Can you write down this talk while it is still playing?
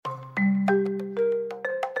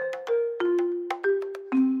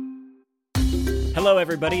Hello,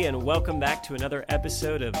 everybody, and welcome back to another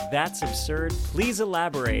episode of That's Absurd. Please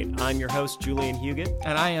elaborate. I'm your host, Julian Huguet.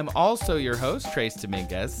 And I am also your host, Trace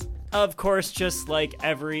Dominguez. Of course, just like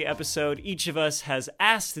every episode, each of us has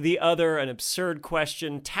asked the other an absurd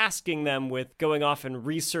question, tasking them with going off and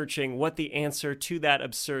researching what the answer to that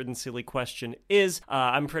absurd and silly question is.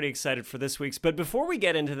 I'm pretty excited for this week's. But before we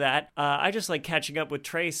get into that, I just like catching up with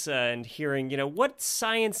Trace and hearing, what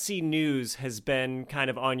science-y news has been kind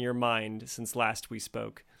of on your mind since last we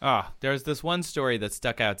spoke. There's this one story that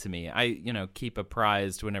stuck out to me. I, keep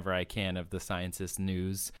apprised whenever I can of the scientist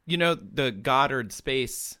news. The Goddard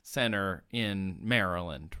Space Center in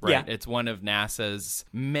Maryland, right? Yeah. It's one of NASA's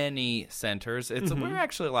many centers. It's where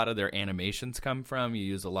actually a lot of their animations come from. You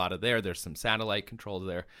use a lot of there's some satellite control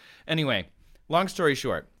there. Anyway, long story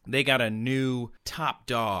short, they got a new top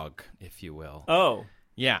dog, if you will. Oh.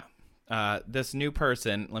 Yeah. This new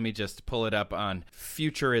person, let me just pull it up on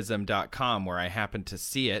futurism.com where I happened to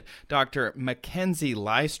see it. Dr. Mackenzie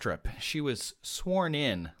Lystrup. She was sworn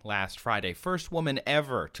in last Friday. First woman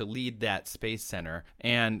ever to lead that space center.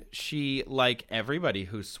 And she, like everybody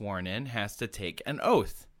who's sworn in, has to take an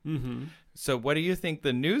oath. Mm-hmm. So what do you think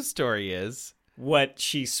the news story is? What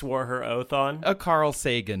she swore her oath on? A Carl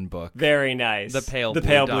Sagan book. Very nice. The Pale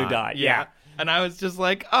Blue Dot. Yeah. And I was just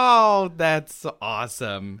like, oh, that's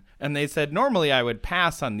awesome. And they said, normally I would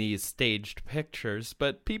pass on these staged pictures,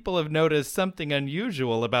 but people have noticed something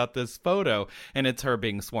unusual about this photo, and it's her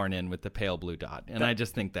being sworn in with the pale blue dot. And I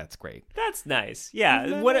just think that's great. That's nice. Yeah.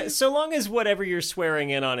 Nice? So long as whatever you're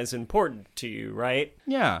swearing in on is important to you, right?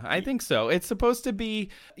 Yeah, I think so. It's supposed to be,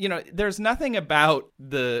 there's nothing about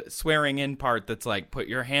the swearing in part that's like, put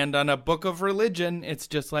your hand on a book of religion. It's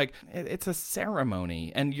just like, it's a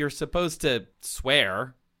ceremony, and you're supposed to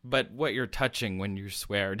swear. But what you're touching when you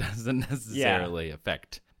swear doesn't necessarily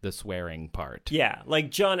affect the swearing part. Yeah, like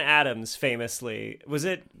John Adams famously. Was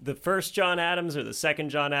it the first John Adams or the second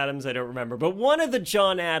John Adams? I don't remember. But one of the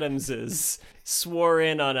John Adamses swore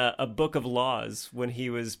in on a book of laws when he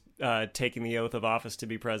was taking the oath of office to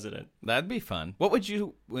be president. That'd be fun. What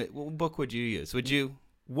book would you use? Would you...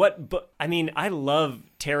 What book? I mean, I love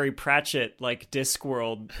Terry Pratchett, like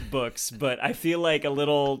Discworld books, but I feel like a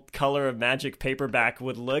little Color of Magic paperback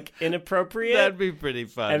would look inappropriate. That'd be pretty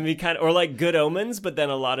fun. And or like Good Omens, but then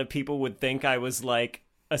a lot of people would think I was like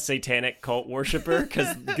a satanic cult worshiper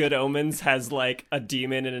because Good Omens has like a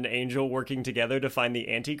demon and an angel working together to find the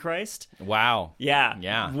Antichrist. Wow.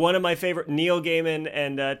 Yeah. One of my favorite, Neil Gaiman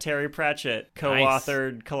and Terry Pratchett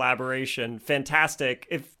co-authored collaboration. Fantastic.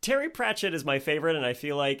 If Terry Pratchett is my favorite, and I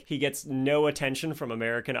feel like he gets no attention from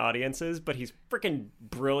American audiences, but he's freaking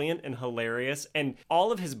brilliant and hilarious. And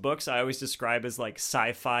all of his books I always describe as like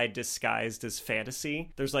sci-fi disguised as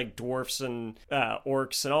fantasy. There's like dwarfs and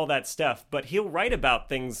orcs and all that stuff, but he'll write about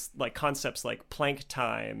things like concepts like plank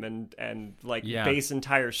time and like base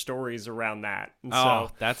entire stories around that. And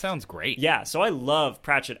so that sounds great. Yeah, so I love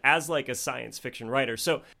Pratchett as like a science fiction writer.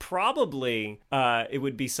 So probably it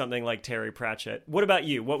would be something like Terry Pratchett. What about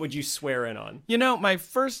you? What would you swear in on? My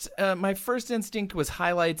first instinct was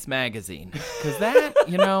Highlights magazine, because that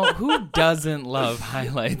who doesn't love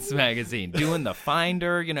Highlights magazine? Doing the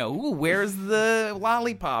finder, where's the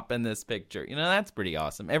lollipop in this picture? That's pretty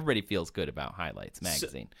awesome. Everybody feels good about Highlights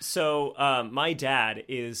magazine. So my dad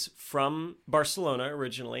is from Barcelona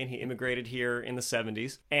originally, and he immigrated here in the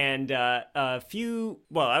 70s. And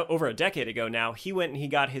over a decade ago now, he went and he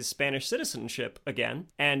got his Spanish citizenship again.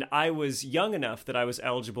 And I was young enough that I was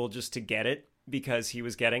eligible just to get it because he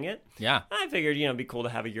was getting it. Yeah. I figured, it'd be cool to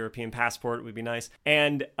have a European passport. It would be nice.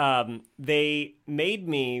 And they made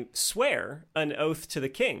me swear an oath to the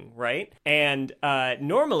king, right? And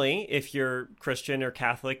normally, if you're Christian or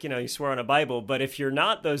Catholic, you swear on a Bible. But if you're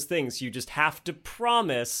not those things, you just have to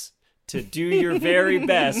promise to do your very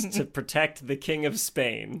best to protect the King of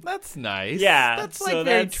Spain. That's nice. Yeah. That's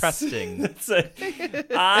very trusting.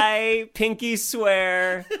 I pinky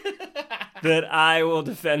swear that I will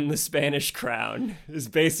defend the Spanish crown is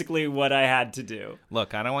basically what I had to do.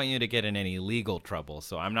 Look, I don't want you to get in any legal trouble,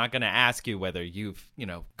 so I'm not going to ask you whether you've,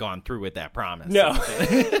 gone through with that promise. No.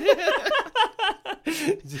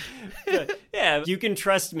 Yeah, you can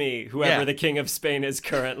trust me, whoever the King of Spain is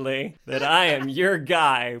currently, that I am your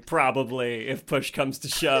guy, probably, if push comes to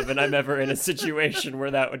shove and I'm ever in a situation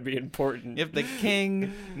where that would be important. If the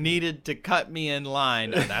king needed to cut me in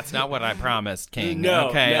line, that's not what I promised, King. No,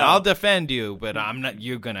 okay, no. I'll defend you, but I'm not.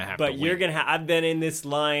 You're gonna have to. But you're gonna. I've been in this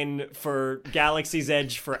line for Galaxy's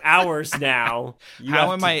Edge for hours now.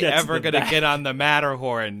 How am I ever gonna get on the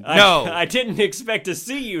Matterhorn? No, I didn't expect to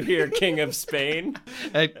see you here, King of Spain.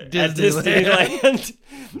 At Disneyland. Disneyland.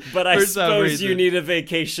 But I For some suppose you reason. need a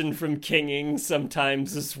vacation from kinging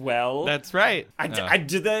sometimes as well. That's right.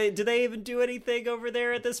 Do they even do anything over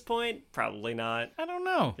there at this point? Probably not. I don't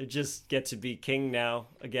know. They just get to be king now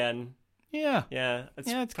again. Yeah. Yeah, It's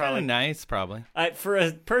kind probably of nice, probably. For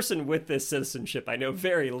a person with this citizenship, I know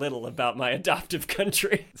very little about my adoptive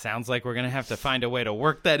country. Sounds like we're going to have to find a way to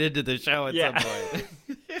work that into the show at some point.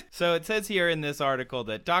 So it says here in this article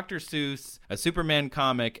that Dr. Seuss, a Superman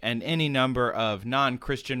comic, and any number of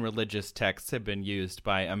non-Christian religious texts have been used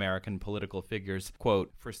by American political figures,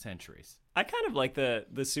 quote, for centuries. I kind of like the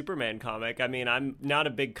Superman comic. I mean, I'm not a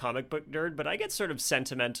big comic book nerd, but I get sort of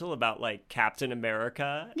sentimental about like Captain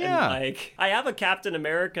America. Yeah. And, like, I have a Captain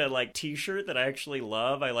America like t-shirt that I actually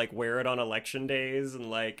love. I like wear it on election days and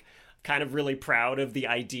like kind of really proud of the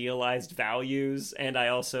idealized values. And I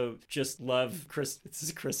also just love Chris. This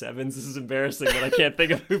is Chris Evans. This is embarrassing, but I can't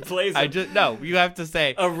think of who plays him. No, you have to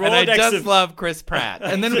say, A and I Rolodex just of- love Chris Pratt.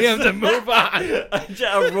 And then we have to move on.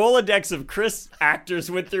 A Rolodex of Chris actors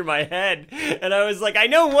went through my head, and I was like, I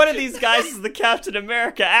know one of these guys is the Captain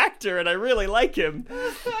America actor, and I really like him.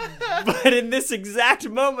 But in this exact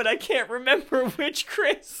moment, I can't remember which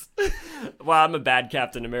Chris. Well, I'm a bad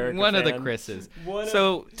Captain America One of the fan. Chris's. One of-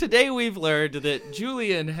 So today we've learned that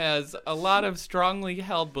Julian has a lot of strongly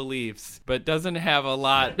held beliefs, but doesn't have a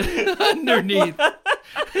lot underneath.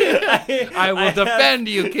 I will defend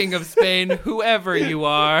you, King of Spain, whoever you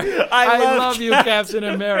are. I love you, Captain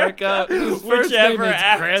America, whose first name Whichever is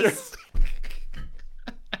actor. Chris.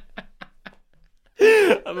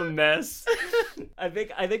 I'm a mess. I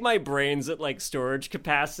think my brain's at like storage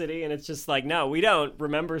capacity, and it's just like, no, we don't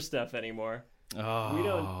remember stuff anymore.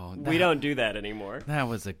 Oh, We don't do that anymore. That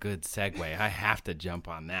was a good segue. I have to jump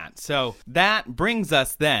on that. So that brings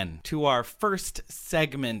us then to our first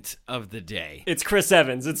segment of the day. It's Chris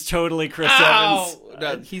Evans. It's totally Chris Oh, Evans.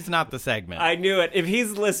 no, he's not the segment. I knew it. If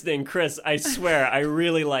he's listening, Chris, I swear, I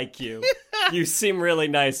really like you. You seem really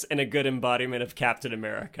nice and a good embodiment of Captain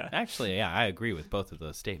America. Actually, yeah, I agree with both of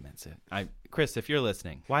those statements. Chris, if you're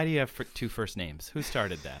listening, why do you have two first names? Who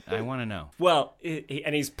started that? I want to know. Well,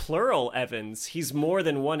 and he's plural Evans. He's more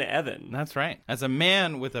than one Evan. That's right. As a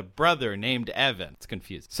man with a brother named Evan. It's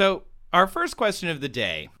confusing. So, our first question of the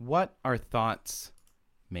day, what are thoughts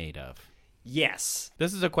made of? Yes.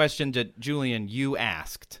 This is a question that, Julian, you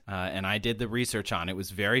asked, and I did the research on. It was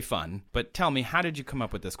very fun. But tell me, how did you come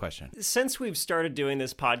up with this question? Since we've started doing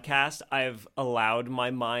this podcast, I've allowed my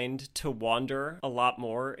mind to wander a lot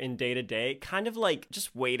more in day to day, kind of like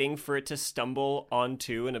just waiting for it to stumble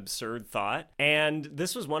onto an absurd thought. And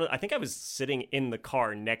this was I think I was sitting in the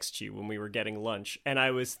car next to you when we were getting lunch, and I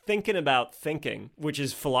was thinking about thinking, which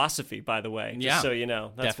is philosophy, by the way. Yeah. Just so you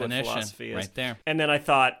know, that's Definition, what philosophy is. right there. And then I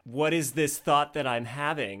thought, what is this thought that I'm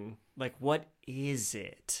having? Like, what is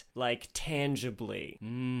it? Like, tangibly,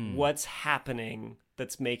 what's happening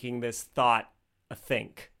that's making this thought a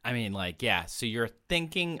think? I mean, like, yeah, so you're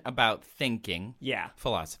thinking about thinking. Yeah.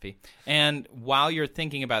 Philosophy. And while you're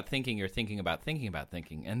thinking about thinking, you're thinking about thinking about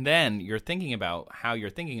thinking. And then you're thinking about how you're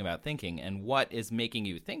thinking about thinking and what is making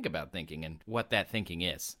you think about thinking and what that thinking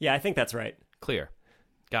is. Yeah, I think that's right. Clear.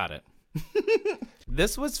 Got it.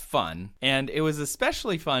 This was fun, and it was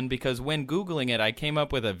especially fun because when Googling it, I came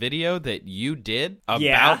up with a video that you did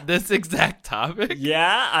about this exact topic.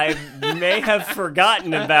 Yeah, I may have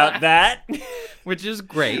forgotten about that. Which is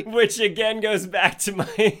great. Which again goes back to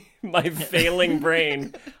my failing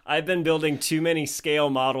brain. I've been building too many scale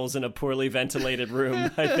models in a poorly ventilated room,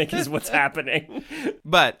 I think is what's happening.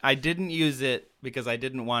 But I didn't use it because I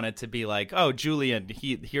didn't want it to be like, oh, Julian,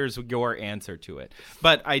 here's your answer to it.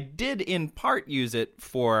 But I did in part use it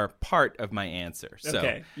for part of my answer. So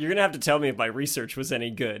Okay, you're going to have to tell me if my research was any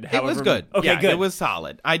good. it was good. Okay, yeah, good. It was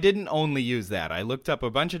solid. I didn't only use that. I looked up a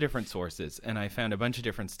bunch of different sources, and I found a bunch of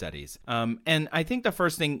different studies. And I think the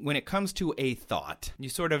first thing, when it comes to a thought, you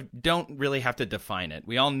sort of don't really have to define it.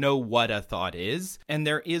 We all know what a thought is, and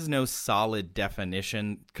there is no solid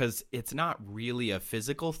definition because it's not really a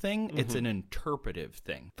physical thing. It's an interpretive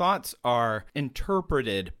thing. Thoughts are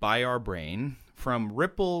interpreted by our brain from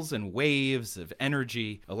ripples and waves of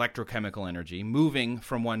energy, electrochemical energy, moving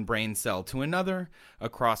from one brain cell to another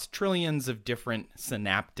across trillions of different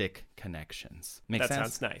synaptic connections. Make that sense?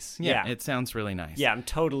 sounds nice. Yeah, it sounds really nice. Yeah, I'm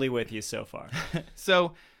totally with you so far.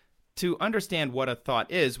 So to understand what a thought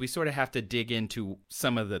is, we sort of have to dig into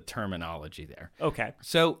some of the terminology there. Okay.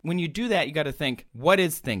 So when you do that, you got to think, what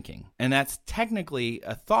is thinking? And that's technically,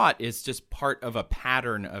 a thought is just part of a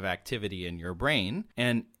pattern of activity in your brain.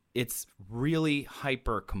 And it's really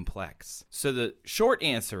hyper complex. So the short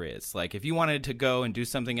answer is, like, if you wanted to go and do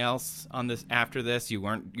something else on this after this,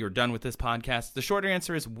 you're done with this podcast. The short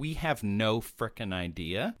answer is we have no frickin'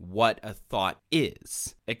 idea what a thought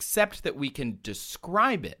is, except that we can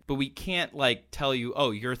describe it, but we can't like tell you,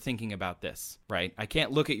 oh, you're thinking about this, right? I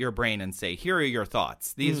can't look at your brain and say, here are your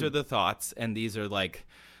thoughts. These are the thoughts, and these are like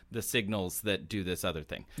the signals that do this other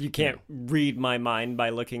thing. You can't read my mind by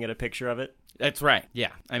looking at a picture of it? That's right.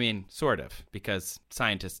 Yeah. I mean, sort of, because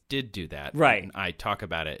scientists did do that. Right. And I talk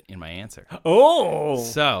about it in my answer. Oh!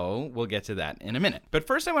 So we'll get to that in a minute. But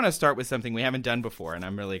first, I want to start with something we haven't done before, and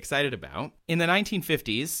I'm really excited about. In the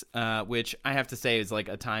 1950s, which I have to say is like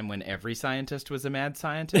a time when every scientist was a mad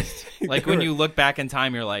scientist. Like when you look back in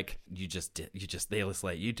time, you're like, they just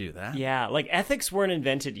let you do that. Yeah, like ethics weren't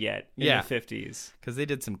invented yet in the 50s. Because they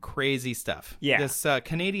did some crazy stuff. Yeah. This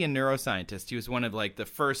Canadian neuroscientist, he was one of like the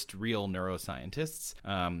first real neuroscientists.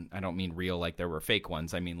 I don't mean real like there were fake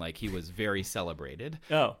ones. I mean like he was very celebrated.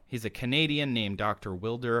 Oh. He's a Canadian named Dr.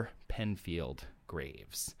 Wilder Penfield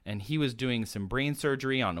Graves. And he was doing some brain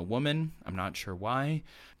surgery on a woman. I'm not sure why.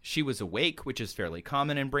 She was awake, which is fairly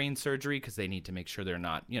common in brain surgery because they need to make sure they're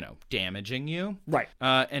not, damaging you. Right.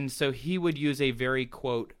 And so he would use a very,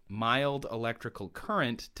 quote, mild electrical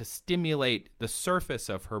current to stimulate the surface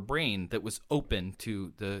of her brain that was open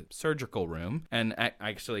to the surgical room. And I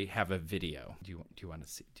actually have a video. Do you want to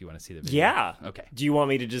see the video? Yeah. Okay. Do you want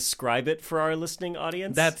me to describe it for our listening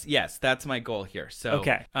audience? That's my goal here. So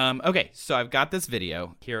okay. So I've got this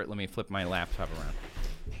video here. Let me flip my laptop around.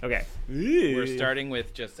 Okay. We're starting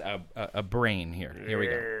with just a brain here. Here we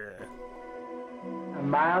go. A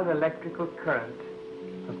mild electrical current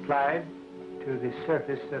applied to the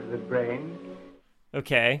surface of the brain.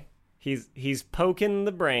 Okay. He's poking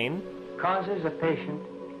the brain. Causes a patient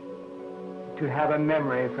to have a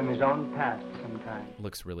memory from his own past sometime.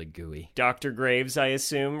 Looks really gooey. Dr. Graves, I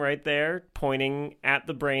assume, right there, pointing at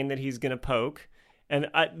the brain that he's going to poke. And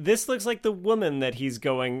this looks like the woman that he's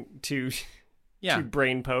going to... Yeah. To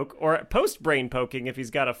brain poke, or post brain poking if he's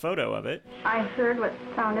got a photo of it. I heard what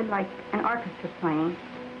sounded like an orchestra playing,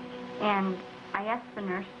 and I asked the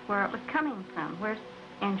nurse where it was coming from.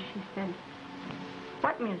 And she said,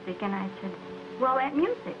 "What music?" And I said, "Well, that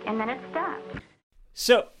music." And then it stopped.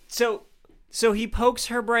 So he pokes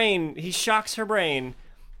her brain, he shocks her brain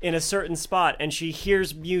in a certain spot, and she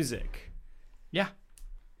hears music. Yeah.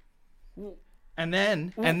 And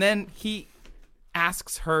then he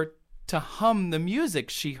asks her to hum the music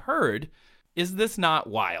she heard. Is this not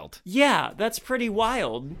wild? Yeah, that's pretty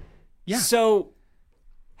wild. Yeah. So,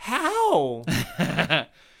 how?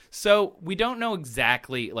 So we don't know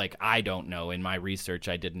exactly, like I don't know in my research,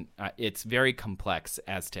 I didn't, it's very complex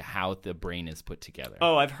as to how the brain is put together.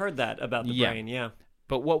 Oh, I've heard that about the brain, yeah.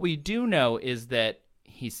 But what we do know is that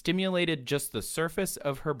he stimulated just the surface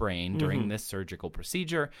of her brain during this surgical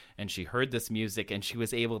procedure, and she heard this music, and she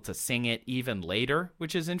was able to sing it even later,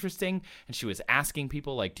 which is interesting. And she was asking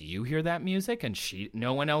people, like, do you hear that music? And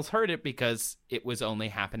no one else heard it because it was only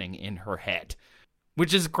happening in her head,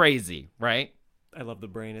 which is crazy, right? I love the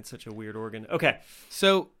brain. It's such a weird organ. Okay.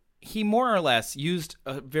 So he more or less used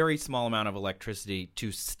a very small amount of electricity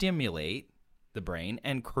to stimulate the brain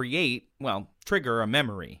and trigger a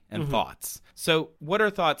memory and thoughts. So what are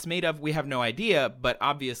thoughts made of? We have no idea, but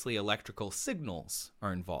obviously electrical signals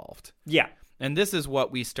are involved. Yeah. And this is what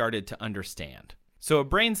we started to understand. So a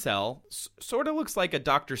brain cell sort of looks like a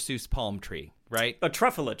Dr. Seuss palm tree, right? A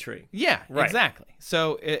truffula tree. Yeah, right. Exactly.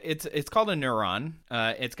 So it's called a neuron.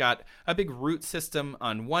 It's got a big root system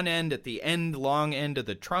on one end, at the long end of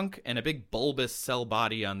the trunk, and a big bulbous cell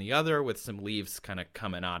body on the other with some leaves kind of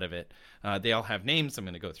coming out of it. They all have names. I'm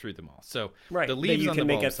going to go through them all. So right. the leaves on the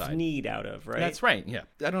bulb side. That you can make a thneed out of, right? That's right, yeah.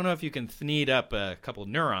 I don't know if you can thneed up a couple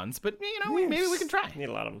neurons, but, maybe we can try. Need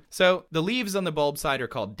a lot of them. So the leaves on the bulb side are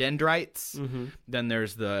called dendrites. Then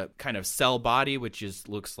there's the kind of cell body, which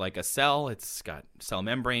looks like a cell. It's got cell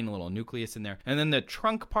membrane, a little nucleus in there. And then the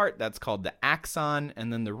trunk part, that's called the axon.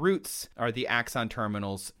 And then the roots are the axon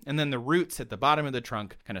terminals. And then the roots at the bottom of the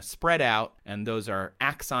trunk kind of spread out. And those are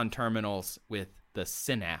axon terminals with the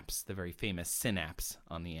synapse, the very famous synapse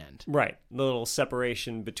on the end. Right. The little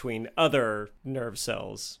separation between other nerve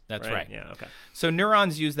cells. That's right. Yeah, okay. So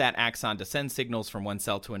neurons use that axon to send signals from one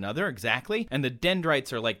cell to another, exactly. And the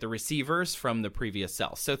dendrites are like the receivers from the previous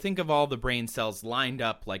cells. So think of all the brain cells lined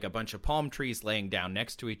up like a bunch of palm trees laying down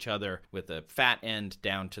next to each other with a fat end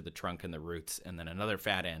down to the trunk and the roots, and then another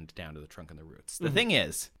fat end down to the trunk and the roots. The thing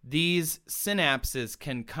is, these synapses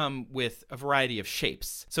can come with a variety of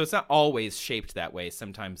shapes. So it's not always shaped that way.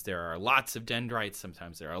 Sometimes there are lots of dendrites,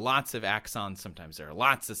 sometimes there are lots of axons, sometimes there are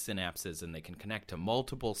lots of synapses, and they can connect to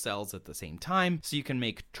multiple cells at the same time. So you can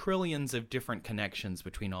make trillions of different connections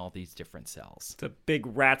between all these different cells. It's a big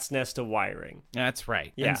rat's nest of wiring. That's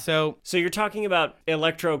right. Yeah. And so you're talking about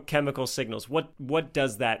electrochemical signals. What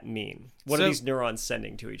does that mean? What are these neurons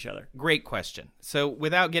sending to each other? Great question. So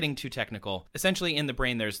without getting too technical, essentially in the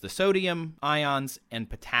brain there's the sodium ions and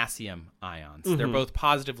potassium ions. They're both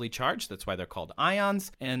positively charged. That's why they're called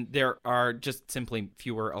ions. And there are just simply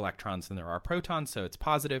fewer electrons than there are protons, so it's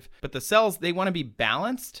positive. But the cells, they want to be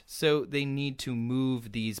balanced, so they need to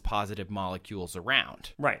move these positive molecules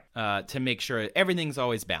around. Right. To make sure everything's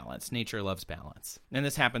always balanced. Nature loves balance. And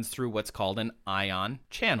this happens through what's called an ion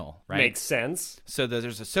channel, right? Makes sense. So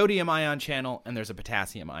there's a sodium ion channel and there's a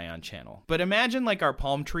potassium ion channel. But imagine like our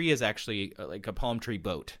palm tree is actually like a palm tree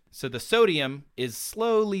boat. So the sodium is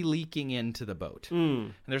slowly leaking into the boat.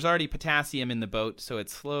 And there's already potassium in the boat, so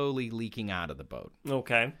it's slowly leaking out of the boat.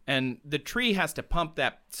 Okay. And the tree has to pump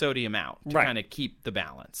that sodium out to kind of keep the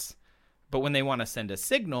balance. But when they want to send a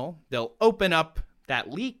signal, they'll open up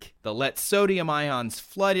that leak, they'll let sodium ions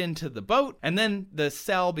flood into the boat, and then the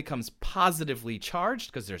cell becomes positively charged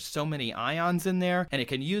because there's so many ions in there, and it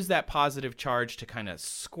can use that positive charge to kind of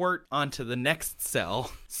squirt onto the next cell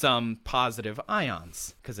some positive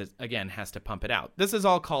ions because it, again, has to pump it out. This is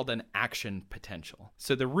all called an action potential.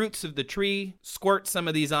 So the roots of the tree squirt some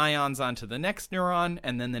of these ions onto the next neuron,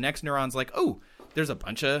 and then the next neuron's like, oh, there's a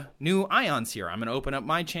bunch of new ions here. I'm going to open up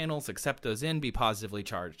my channels, accept those in, be positively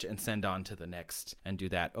charged, and send on to the next, and do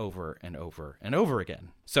that over and over and over again.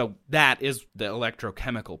 So that is the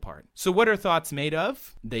electrochemical part. So what are thoughts made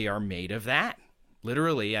of? They are made of that.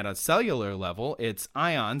 Literally, at a cellular level, it's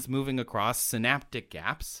ions moving across synaptic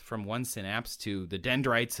gaps from one synapse to the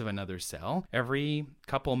dendrites of another cell every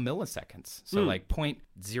couple milliseconds. So like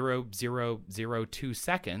 0.0002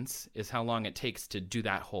 seconds is how long it takes to do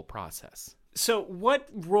that whole process. So what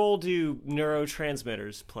role do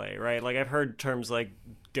neurotransmitters play, right? Like I've heard terms like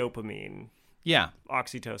dopamine,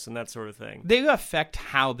 oxytocin, that sort of thing. They affect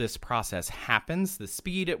how this process happens, the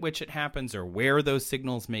speed at which it happens, or where those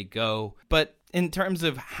signals may go. But in terms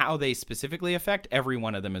of how they specifically affect, every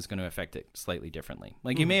one of them is going to affect it slightly differently.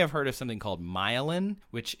 Like you may have heard of something called myelin,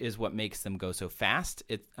 which is what makes them go so fast.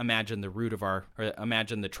 Imagine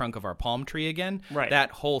the trunk of our palm tree again. Right.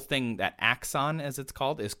 That whole thing, that axon as it's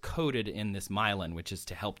called, is coated in this myelin, which is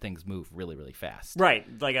to help things move really, really fast. Right,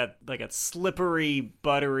 like a slippery,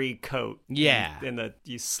 buttery coat. Yeah. And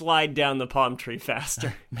you slide down the palm tree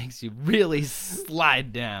faster. Makes you really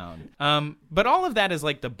slide down. But all of that is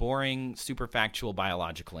like the boring, super factual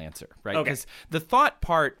biological answer, right? Because the thought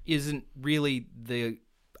part isn't really the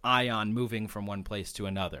ion moving from one place to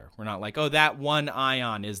another. We're not like, oh, that one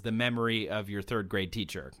ion is the memory of your third grade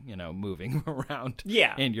teacher, moving around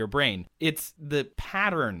in your brain. It's the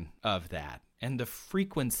pattern of that and the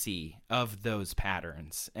frequency of those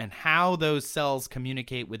patterns and how those cells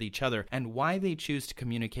communicate with each other and why they choose to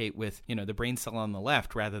communicate with, the brain cell on the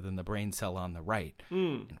left rather than the brain cell on the right.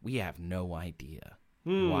 And we have no idea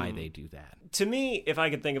why they do that. To me, if I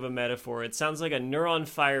could think of a metaphor, it sounds like a neuron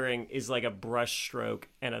firing is like a brush stroke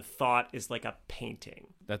and a thought is like a painting.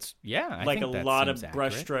 I like think a lot of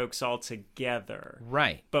brush strokes all together.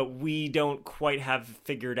 Right. But we don't quite have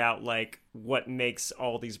figured out like what makes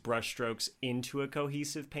all these brush strokes into a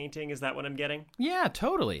cohesive painting. Is that what I'm getting? Yeah,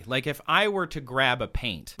 totally. Like if I were to grab a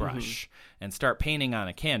paint brush and start painting on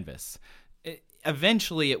a canvas,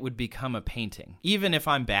 eventually it would become a painting, even if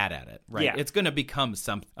I'm bad at it, right? Yeah. It's going to become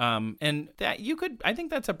something. And that I think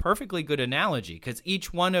that's a perfectly good analogy because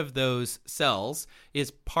each one of those cells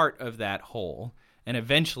is part of that whole. And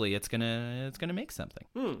eventually it's gonna make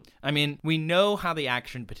something. I mean, we know how the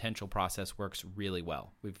action potential process works really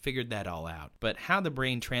well. We've figured that all out. But how the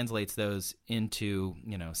brain translates those into,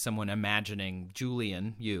 someone imagining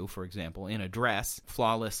Julian, you, for example, in a dress,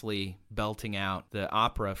 flawlessly belting out the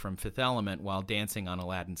opera from Fifth Element while dancing on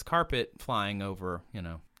Aladdin's carpet, flying over,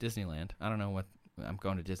 Disneyland. I don't know what. I'm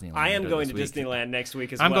going to Disneyland. I am going to Disneyland next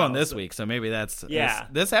week as well. I'm going this so. week, so maybe that's... Yeah.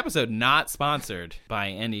 This episode not sponsored by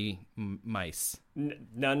any mice.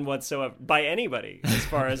 None whatsoever. By anybody, as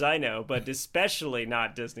far as I know, but especially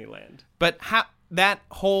not Disneyland. But how... That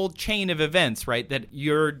whole chain of events, right, that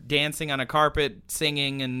you're dancing on a carpet,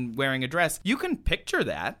 singing, and wearing a dress, you can picture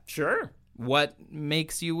that. Sure. What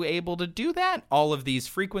makes you able to do that? All of these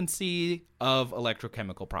frequency of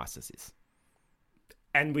electrochemical processes.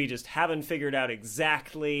 And we just haven't figured out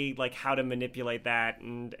exactly like how to manipulate that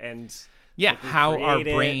and how our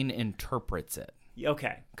brain interprets it.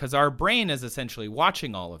 Okay. Because our brain is essentially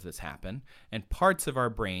watching all of this happen, and parts of our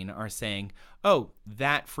brain are saying, oh,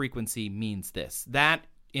 that frequency means this. That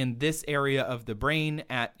in this area of the brain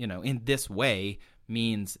in this way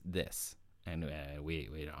means this. And we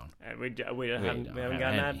don't. We haven't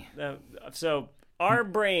gotten that. So our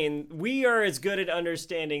brain, we are as good at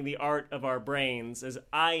understanding the art of our brains as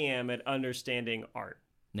I am at understanding art.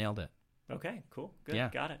 Nailed it. Okay, cool. Good. Yeah.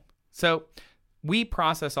 Got it. So we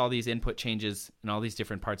process all these input changes in all these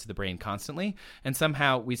different parts of the brain constantly, and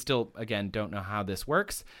somehow we still, again, don't know how this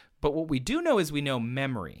works. But what we do know is we know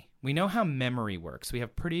memory. We know how memory works. We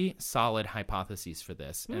have pretty solid hypotheses for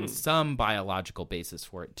this and some biological basis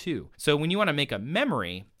for it too. So when you want to make a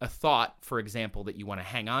memory, a thought, for example, that you want to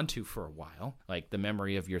hang on to for a while, like the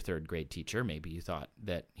memory of your third grade teacher, maybe you thought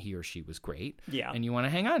that he or she was great, and you want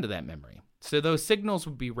to hang on to that memory. So those signals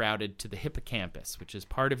would be routed to the hippocampus, which is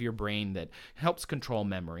part of your brain that helps control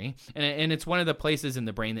memory. And it's one of the places in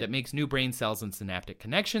the brain that makes new brain cells and synaptic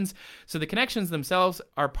connections. So the connections themselves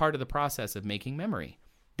are part of the process of making memory.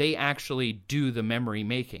 They actually do the memory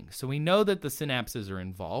making. So we know that the synapses are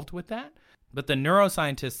involved with that, but the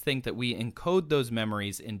neuroscientists think that we encode those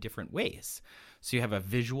memories in different ways. So you have a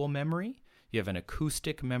visual memory, you have an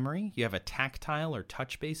acoustic memory, you have a tactile or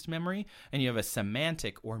touch-based memory, and you have a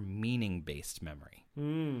semantic or meaning-based memory.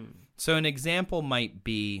 So an example might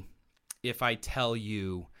be if I tell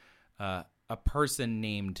you a person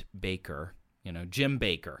named Baker, Jim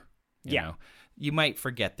Baker, you know, you might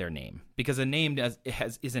forget their name because a name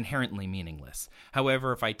is inherently meaningless.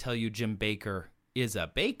 However, if I tell you Jim Baker is a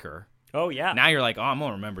baker, oh yeah, now you're like, oh, I'm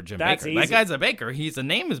gonna remember Jim That's Baker. easy. That guy's a baker. His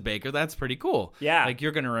name is Baker. That's pretty cool. Yeah, like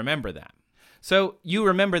you're gonna remember that. So you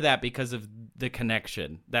remember that because of the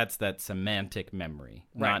connection. That's that semantic memory,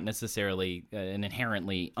 not necessarily an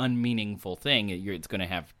inherently unmeaningful thing. It's going to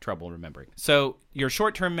have trouble remembering. So your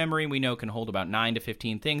short-term memory, we know, can hold about 9 to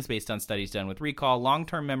 15 things based on studies done with recall.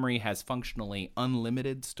 Long-term memory has functionally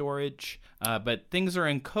unlimited storage, but things are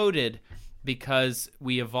encoded because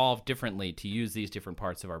we evolved differently to use these different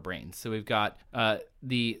parts of our brains. So we've got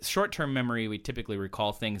the short-term memory, we typically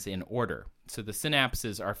recall things in order. So the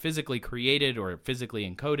synapses are physically created or physically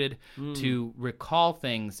encoded to recall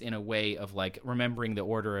things in a way of like remembering the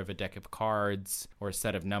order of a deck of cards or a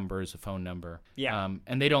set of numbers, a phone number. Yeah.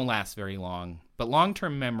 And they don't last very long. But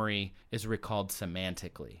long-term memory is recalled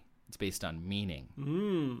semantically. It's based on meaning.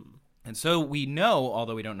 And so we know,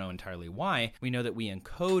 although we don't know entirely why, we know that we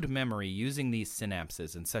encode memory using these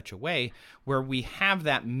synapses in such a way where we have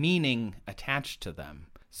that meaning attached to them.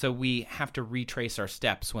 So we have to retrace our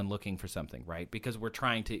steps when looking for something, right? Because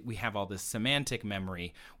we have all this semantic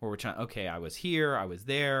memory where we're trying, okay, I was here, I was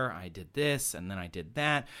there, I did this, and then I did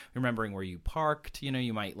that. Remembering where you parked,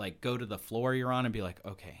 you might like go to the floor you're on and be like,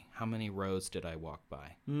 okay, how many rows did I walk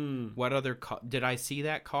by? What other, did I see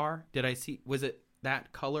that car? Was it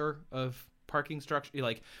that color of parking structure?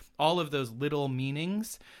 Like all of those little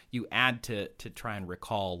meanings you add to try and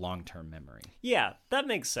recall long-term memory. Yeah, that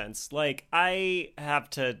makes sense. Like I have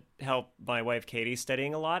to help my wife Katie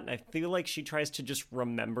studying a lot, and I feel like she tries to just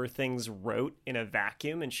remember things rote in a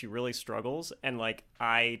vacuum, and she really struggles. And like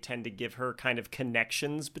I tend to give her kind of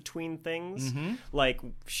connections between things. Like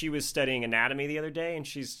she was studying anatomy the other day, and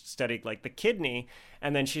she's studied like the kidney,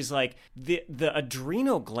 and then she's like, the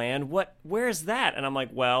adrenal gland, where is that? And I'm like,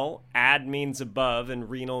 well, ad means above and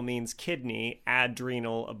renal means kidney,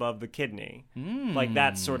 adrenal above the kidney. Like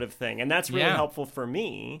that sort of thing. And that's really helpful for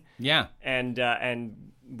me. Yeah. And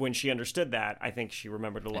when she understood that, I think she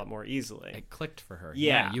remembered it a lot more easily. It clicked for her.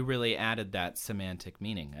 Yeah. You really added that semantic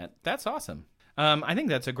meaning. That's awesome. I think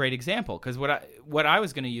that's a great example because what I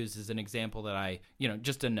was going to use is an example that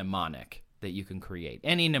just a mnemonic that you can create.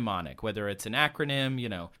 Any mnemonic, whether it's an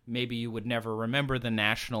acronym, maybe you would never remember the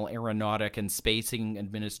National Aeronautic and Spacing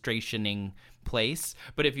Administration place,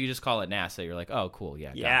 but if you just call it NASA, you're like, oh, cool,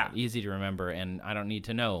 got it. Easy to remember, and I don't need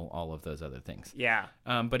to know all of those other things. Yeah.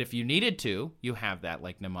 But if you needed to, you have that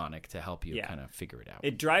like mnemonic to help you kind of figure it out.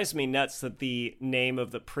 It drives me nuts that the name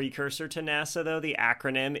of the precursor to NASA, though, the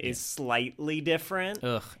acronym, is slightly different.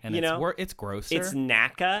 Ugh, and it's grosser. It's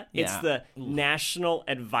NACA. Yeah. It's the National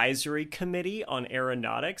Advisory Committee on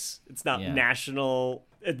Aeronautics. It's not National...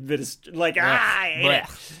 doesn't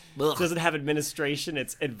have administration,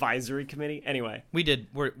 it's advisory committee. Anyway,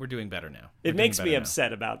 we're doing better now. It makes me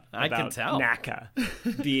upset about I can tell. NACA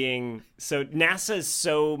being so. NASA is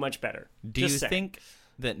so much better. Do you think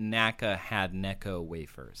that NACA had Necco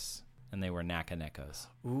wafers and they were NACA Neccos?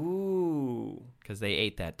 Ooh, because they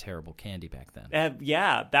ate that terrible candy back then.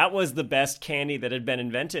 Yeah, that was the best candy that had been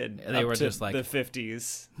invented. They were to just like the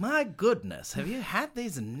 50s. My goodness, have you had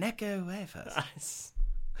these Necco wafers?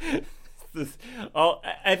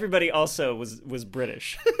 Everybody also was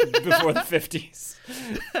British before the 50s.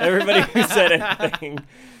 Everybody who said anything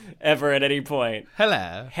ever at any point.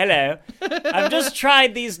 Hello. I've just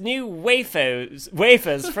tried these new wafers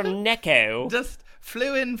from Necco. Just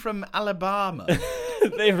flew in from Alabama.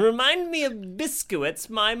 They remind me of biscuits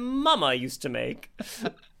my mama used to make.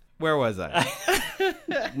 Where was I?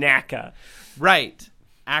 NACA. Right.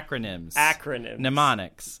 Acronyms.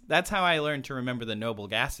 Mnemonics. That's how I learned to remember the noble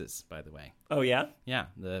gases, by the way. Oh, yeah? Yeah.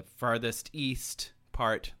 The farthest east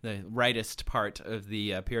part, the rightest part of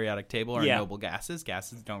the periodic table are noble gases.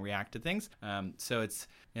 Gases don't react to things. So it's,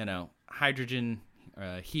 hydrogen,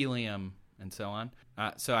 helium, and so on.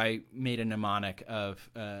 So I made a mnemonic of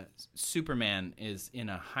Superman is in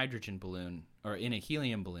a hydrogen balloon, or in a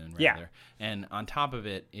helium balloon, rather. And on top of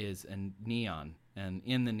it is a neon. And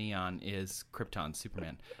in the neon is Krypton,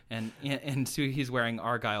 Superman. And so he's wearing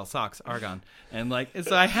Argyle socks, Argon. And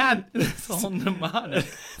so I had this whole mnemonic.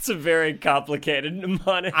 It's a very complicated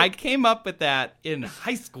mnemonic. I came up with that in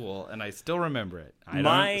high school, and I still remember it.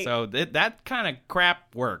 So that kind of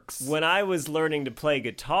crap works. When I was learning to play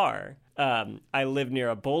guitar, I lived near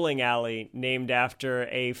a bowling alley named after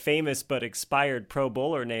a famous but expired pro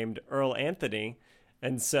bowler named Earl Anthony.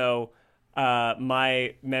 And so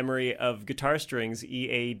my memory of guitar strings,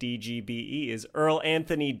 EADGBE, is Earl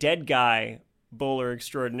Anthony Dead Guy Bowler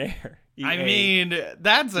Extraordinaire. I mean,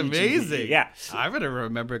 that's amazing. Yeah. I'm going to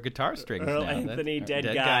remember guitar strings Earl now. Anthony Dead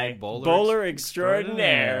Guy Bowler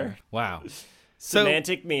Extraordinaire. Wow.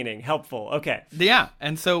 Semantic meaning. Helpful. Okay. Yeah.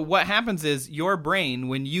 And so what happens is your brain,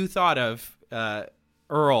 when you thought of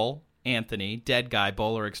Earl Anthony, Dead Guy,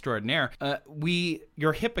 Bowler Extraordinaire,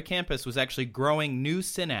 your hippocampus was actually growing new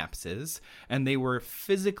synapses, and they were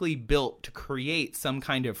physically built to create some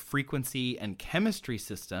kind of frequency and chemistry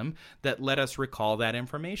system that let us recall that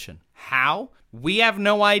information. How? We have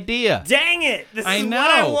no idea. Dang it! This is what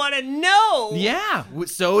I want to know! Yeah,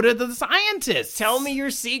 so do the scientists. Tell me your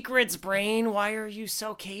secrets, brain. Why are you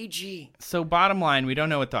so cagey? So bottom line, we don't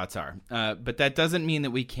know what thoughts are, but that doesn't mean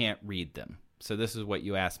that we can't read them. So this is what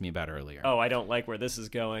you asked me about earlier. Oh, I don't like where this is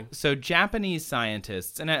going. So Japanese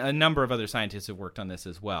scientists, and a number of other scientists have worked on this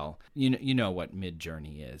as well. You know what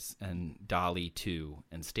Midjourney is, and DALL-E 2,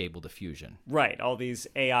 and Stable Diffusion. Right, all these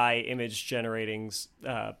AI image generating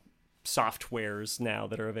softwares now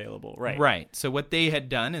that are available. Right. So what they had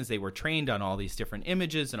done is they were trained on all these different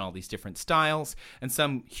images and all these different styles, and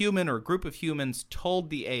some human or group of humans told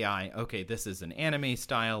the AI, okay, this is an anime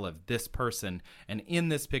style of this person, and in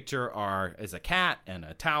this picture is a cat and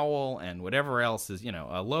a towel and whatever else is,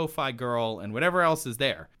 a lo-fi girl and whatever else is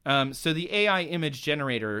there. So the AI image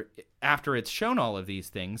generator, after it's shown all of these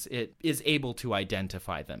things, it is able to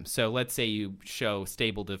identify them. So let's say you show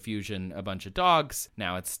Stable Diffusion a bunch of dogs.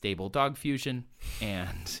 Now it's Stable Dog Fusion,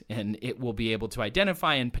 and it will be able to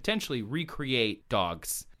identify and potentially recreate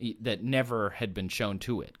dogs that never had been shown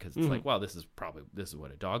to it, because it's like, well, this is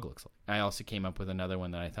what a dog looks like. I also came up with another one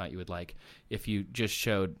that I thought you would like. If you just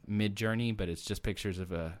showed Midjourney, but it's just pictures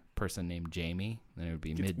of a person named Jamie, then it would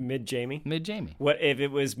be Mid-Jamie? Mid-Jamie. What if it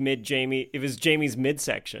was Mid-Jamie? It was Jamie's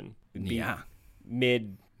midsection.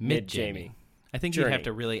 Mid-Jamie. I think you'd have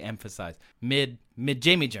to really emphasize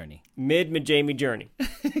Mid-Jamie Journey. Mid-Jamie Journey.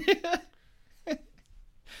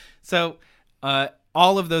 So,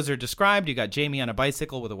 all of those are described. You got Jamie on a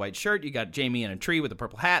bicycle with a white shirt. You got Jamie in a tree with a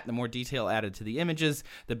purple hat. The more detail added to the images,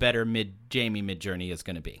 the better Mid-Jamie Midjourney is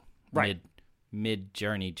going to be. Right.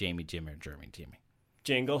 Mid-Journey, Jamie.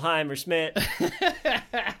 Jingleheimer Schmidt.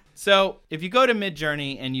 So if you go to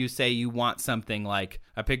Midjourney and you say you want something like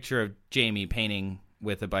a picture of Jamie painting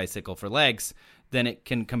with a bicycle for legs, then it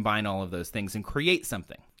can combine all of those things and create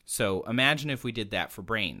something. So imagine if we did that for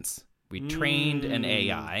brains. We trained an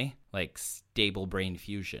AI, like Stable Brain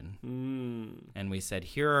Fusion, and we said,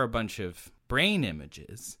 here are a bunch of brain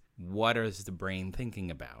images. What is the brain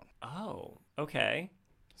thinking about? Oh, okay.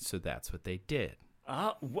 So that's what they did.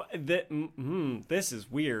 This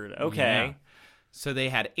is weird. Okay. Yeah. So they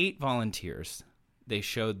had 8 volunteers. They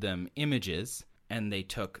showed them images, and they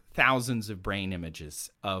took thousands of brain images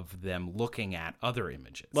of them looking at other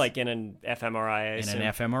images. Like in an fMRI, I assume? In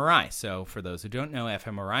an fMRI. So for those who don't know,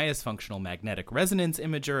 fMRI is functional magnetic resonance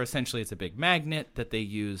imager. Essentially, it's a big magnet that they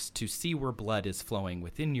use to see where blood is flowing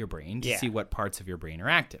within your brain, to see what parts of your brain are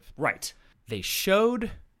active. Right. They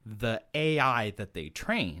showed the AI that they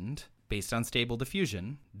trained, based on Stable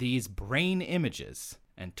Diffusion, these brain images,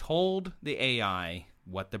 and told the AI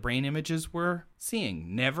what the brain images were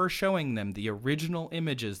seeing, never showing them the original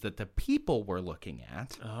images that the people were looking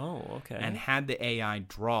at. Oh, okay. And had the AI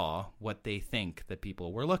draw what they think the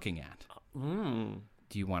people were looking at.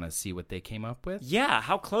 Do you want to see what they came up with? Yeah,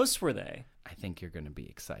 how close were they? I think you're going to be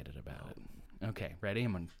excited about it. Okay, ready?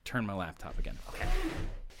 I'm going to turn my laptop again. Okay.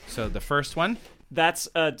 So the first one. That's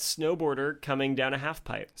a snowboarder coming down a half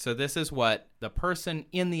pipe. So this is what the person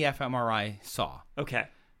in the fMRI saw. Okay.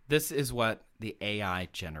 This is what the AI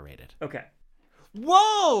generated. Okay.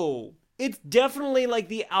 Whoa! It's definitely like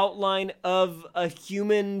the outline of a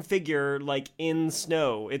human figure, like in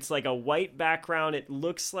snow. It's like a white background. It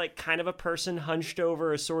looks like kind of a person hunched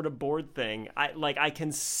over a sort of board thing. I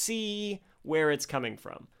can see where it's coming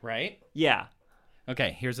from. Right? Yeah.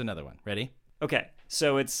 Okay, here's another one. Ready? Okay.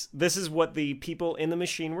 So this is what the people in the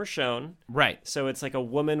machine were shown. Right. So it's like a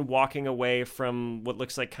woman walking away from what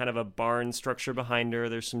looks like kind of a barn structure behind her.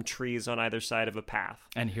 There's some trees on either side of a path.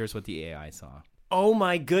 And here's what the AI saw. Oh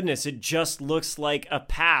my goodness, it just looks like a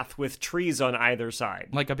path with trees on either side.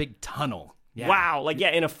 Like a big tunnel. Yeah. Wow,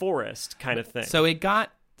 in a forest kind of thing. So it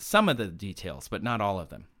got some of the details, but not all of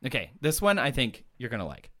them. Okay, this one I think you're going to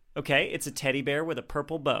like. Okay, it's a teddy bear with a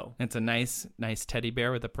purple bow. It's a nice teddy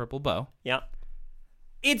bear with a purple bow. Yeah.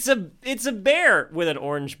 It's a bear with an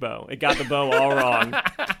orange bow. It got the bow all wrong.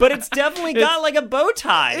 But it's definitely got like a bow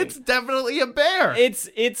tie. It's definitely a bear.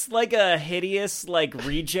 It's like a hideous like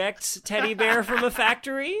reject teddy bear from a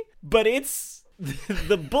factory, but it's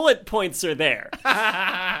the bullet points are there.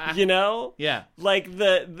 You know? Yeah. Like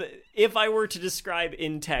the if I were to describe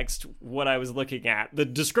in text what I was looking at, the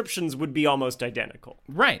descriptions would be almost identical.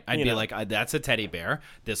 Right. I'd You be know. like, that's a teddy bear.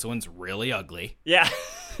 This one's really ugly. Yeah.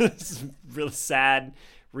 It's real sad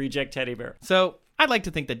reject teddy bear. So I'd like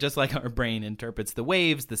to think that just like our brain interprets the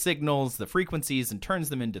waves, the signals, the frequencies, and turns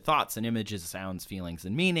them into thoughts and images, sounds, feelings,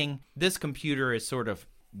 and meaning, this computer is sort of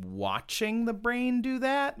watching the brain do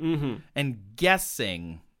that and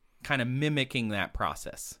guessing, kind of mimicking that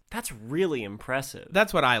process. That's really impressive.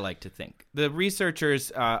 That's what I like to think. The researchers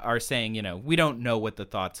are saying, we don't know what the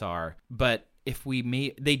thoughts are, but if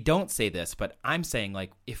they don't say this, but I'm saying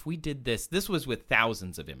like if we did this was with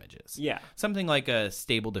thousands of images. Yeah. Something like a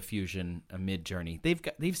Stable Diffusion, a Midjourney.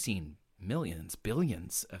 They've seen millions,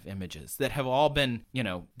 billions of images that have all been,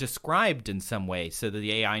 described in some way so that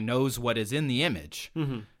the AI knows what is in the image.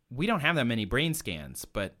 Mm-hmm. We don't have that many brain scans,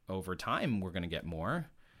 but over time we're going to get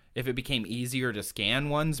more. If it became easier to scan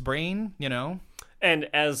one's brain, And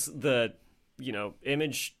as the,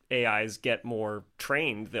 image AIs get more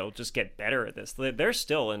trained, they'll just get better at this. They're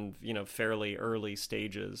still in, fairly early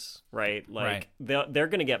stages, right? Like they're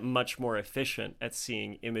going to get much more efficient at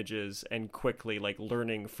seeing images and quickly like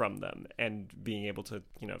learning from them and being able to,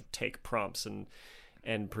 take prompts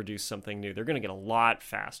and produce something new. They're going to get a lot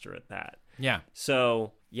faster at that. Yeah.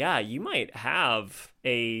 So, yeah, you might have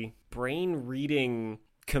a brain reading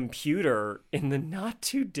computer in the not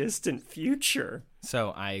too distant future.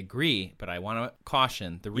 So I agree, but I want to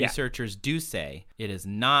caution the researchers do say it is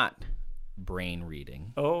not brain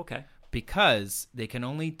reading. Oh, okay. Because they can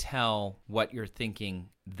only tell what you're thinking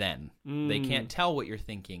then. They can't tell what you're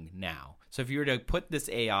thinking now. So if you were to put this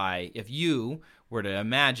AI, if you were to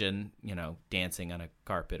imagine, dancing on a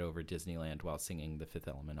carpet over Disneyland while singing the Fifth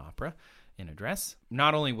Element opera in a dress,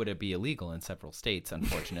 not only would it be illegal in several states,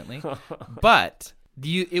 unfortunately, but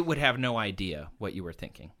it would have no idea what you were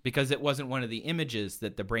thinking because it wasn't one of the images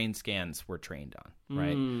that the brain scans were trained on,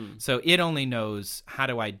 right? So it only knows how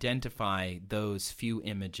to identify those few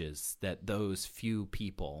images that those few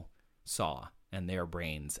people saw in their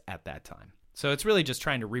brains at that time. So it's really just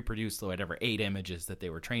trying to reproduce whatever 8 images that they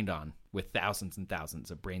were trained on with thousands and thousands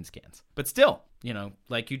of brain scans. But still,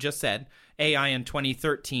 like you just said, AI in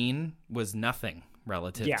 2013 was nothing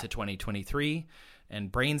relative to 2023. And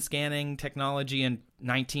brain scanning technology in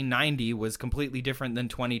 1990 was completely different than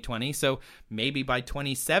 2020. So maybe by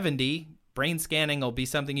 2070, brain scanning will be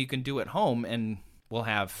something you can do at home, and we'll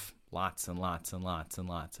have lots and lots and lots and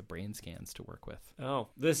lots of brain scans to work with. Oh,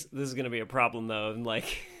 this is going to be a problem, though. And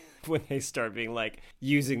like when they start being like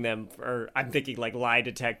using them for, I'm thinking like lie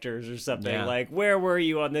detectors or something. Yeah. Like, where were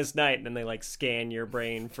you on this night? And then they like scan your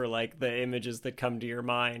brain for like the images that come to your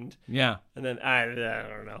mind. Yeah. And then I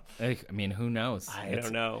don't know. I mean, who knows? I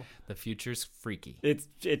don't know. The future's freaky.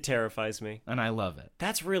 It terrifies me. And I love it.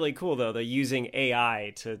 That's really cool, though. They're using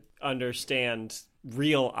AI to understand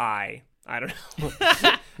real eye. I don't know.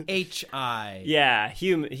 HI. Yeah,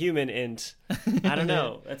 human int. I don't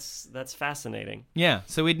know. That's fascinating. Yeah,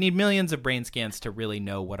 so we'd need millions of brain scans to really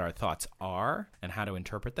know what our thoughts are and how to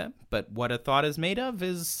interpret them. But what a thought is made of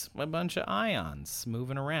is a bunch of ions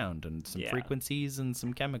moving around and some frequencies and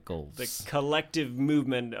some chemicals. The collective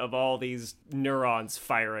movement of all these neurons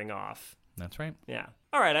firing off. That's right. Yeah.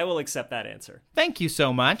 All right, I will accept that answer. Thank you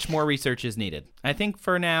so much. More research is needed. I think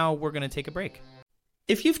for now, we're going to take a break.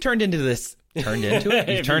 If you've turned into this Turned into it?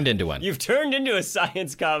 You've turned into one. You've turned into a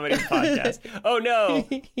science comedy podcast. Oh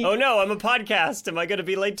no, I'm a podcast. Am I going to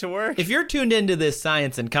be late to work? If you're tuned into this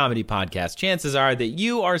science and comedy podcast, chances are that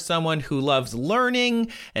you are someone who loves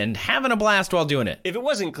learning and having a blast while doing it. If it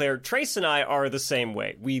wasn't clear, Trace and I are the same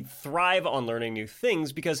way. We thrive on learning new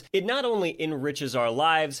things because it not only enriches our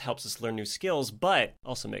lives, helps us learn new skills, but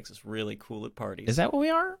also makes us really cool at parties. Is that what we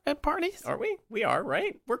are at parties? Are we? We are,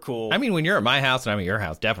 right? We're cool. I mean, when you're at my house and I'm at your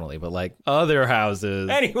house, definitely, but like other houses.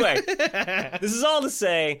 Anyway, this is all to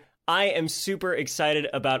say, I am super excited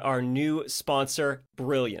about our new sponsor,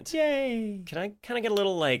 Brilliant. Yay. Can I kind of get a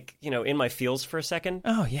little, in my feels for a second?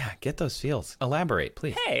 Oh, yeah. Get those feels. Elaborate,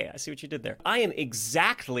 please. Hey, I see what you did there. I am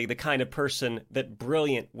exactly the kind of person that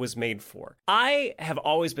Brilliant was made for. I have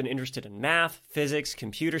always been interested in math, physics,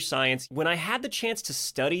 computer science. When I had the chance to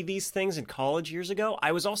study these things in college years ago,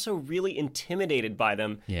 I was also really intimidated by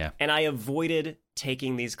them. Yeah. And I avoided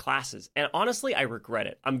taking these classes. And honestly, I regret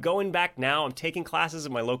it. I'm going back now. I'm taking classes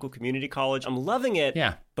at my local community college. I'm loving it.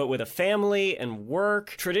 Yeah. But with a family and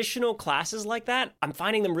work, traditional classes like that, I'm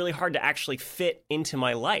finding them really hard to actually fit into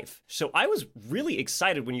my life. So I was really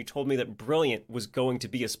excited when you told me that Brilliant was going to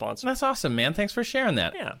be a sponsor. That's awesome, man. Thanks for sharing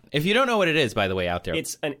that. Yeah. If you don't know what it is, by the way, out there.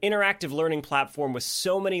 It's an interactive learning platform with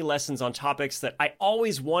so many lessons on topics that I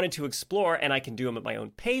always wanted to explore, and I can do them at my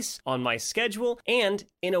own pace, on my schedule, and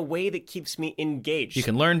in a way that keeps me engaged. You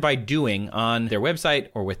can learn by doing on their website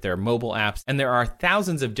or with their mobile apps, and there are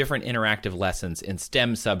thousands of different interactive lessons in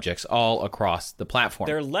STEM subjects all across the platform.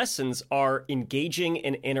 Their lessons are engaging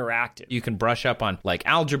and interactive. You can brush up on like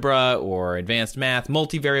algebra or advanced math,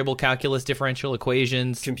 multivariable calculus, differential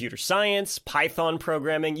equations, computer science, Python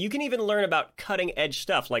programming. You can even learn about cutting edge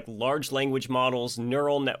stuff like large language models,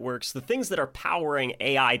 neural networks, the things that are powering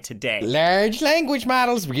AI today. Large language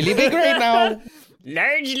models, really big right now.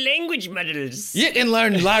 Large language models. You can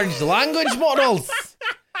learn large language models.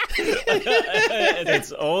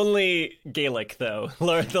 It's only Gaelic, though.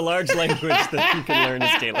 The large language that you can learn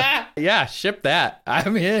is Gaelic. Yeah, ship that.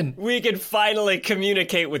 I'm in. We can finally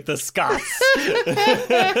communicate with the Scots.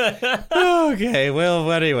 Okay,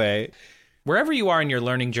 well, anyway. Wherever you are in your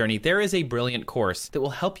learning journey, there is a Brilliant course that will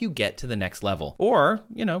help you get to the next level. Or,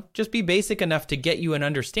 just be basic enough to get you an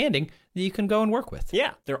understanding that you can go and work with.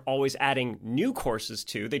 Yeah, they're always adding new courses,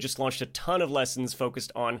 too. They just launched a ton of lessons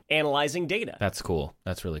focused on analyzing data. That's cool.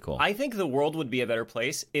 That's really cool. I think the world would be a better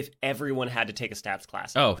place if everyone had to take a stats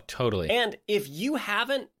class. Oh, totally. And if you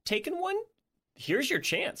haven't taken one, here's your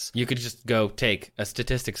chance. You could just go take a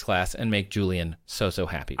statistics class and make Julian so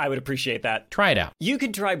happy. I would appreciate that. Try it out. You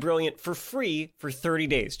can try Brilliant for free for 30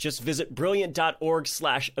 days. Just visit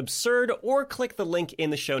brilliant.org/absurd or click the link in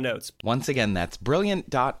the show notes. Once again, that's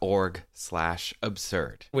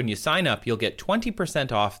brilliant.org/absurd. When you sign up, you'll get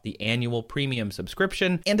 20% off the annual premium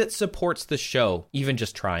subscription, and it supports the show, even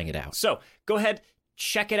just trying it out. So go ahead,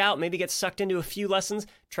 check it out, maybe get sucked into a few lessons.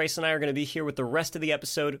 Trace and I are going to be here with the rest of the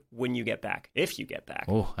episode when you get back, if you get back.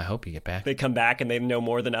 Oh, I hope you get back. They come back and they know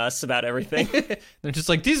more than us about everything. They're just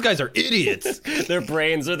like, these guys are idiots. Their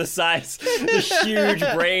brains are the huge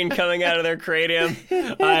brain coming out of their cranium.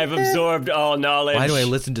 I've absorbed all knowledge. Why do I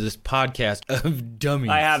listen to this podcast of dummies?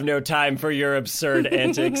 I have no time for your absurd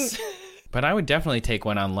antics. But I would definitely take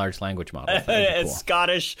one on large language models. A cool.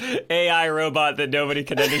 Scottish AI robot that nobody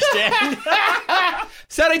can understand.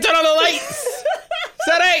 Sari, turn on the lights!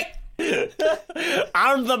 Sari!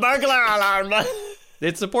 Arm the burglar alarm!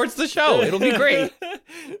 It supports the show. It'll be great.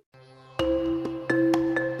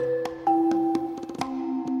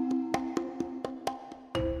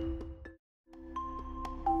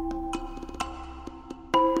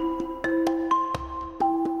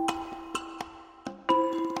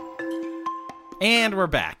 And we're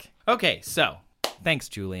back. Okay, so thanks,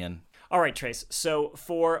 Julian. All right, Trace. So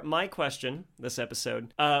for my question this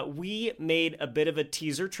episode, we made a bit of a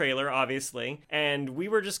teaser trailer, obviously, and we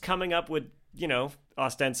were just coming up with,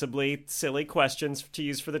 ostensibly silly questions to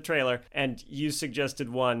use for the trailer, and you suggested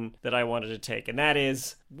one that I wanted to take, and that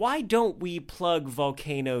is, why don't we plug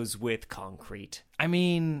volcanoes with concrete? I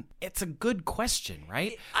mean, it's a good question,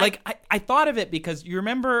 right? I thought of it because you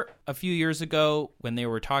remember a few years ago when they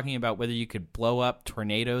were talking about whether you could blow up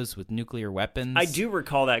tornadoes with nuclear weapons? I do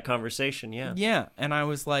recall that conversation, yeah. Yeah, and I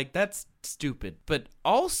was like, that's stupid. But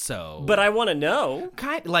also... But I want to know.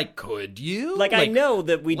 Could you? I know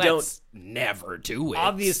that we don't... never do it.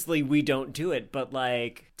 Obviously, we don't do it, but,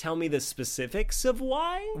 tell me the specifics of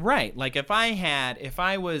why? Right. If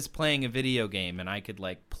I was playing a video game and I could,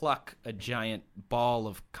 pluck a giant ball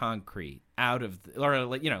of concrete out of,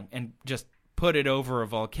 and just put it over a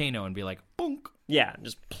volcano and be like, boonk. Yeah,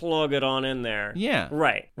 just plug it on in there. Yeah.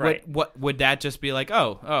 Right. What would that just be like,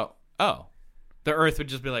 oh. The Earth would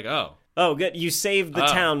just be like, oh. Oh, good. You saved the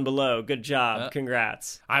town below. Good job.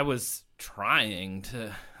 Congrats. I was trying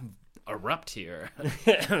to erupt here.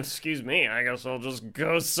 Excuse me. I guess I'll just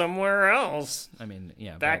go somewhere else. I mean,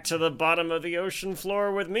 yeah. Back to the bottom of the ocean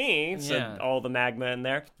floor with me, said all the magma in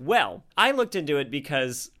there. Well, I looked into it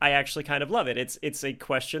because I actually kind of love it. It's a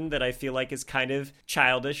question that I feel like is kind of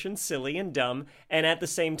childish and silly and dumb, and at the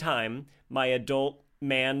same time, my adult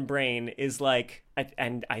man brain is like,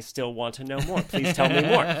 and I still want to know more. Please tell me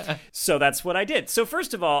more. So that's what I did. So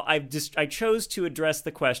first of all, I chose to address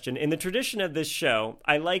the question. In the tradition of this show,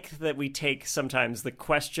 I like that we take sometimes the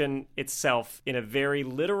question itself in a very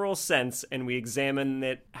literal sense and we examine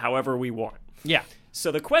it however we want. Yeah.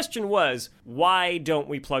 So the question was, why don't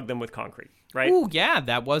we plug them with concrete? Right? Ooh, yeah,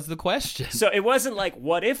 that was the question. So it wasn't like,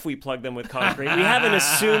 what if we plug them with concrete? We haven't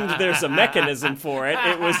assumed there's a mechanism for it.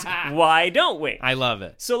 It was, why don't we? I love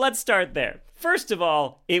it. So let's start there. First of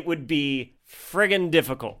all, it would be friggin'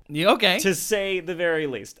 difficult. Okay. To say the very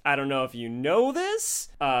least. I don't know if you know this.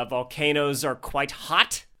 Volcanoes are quite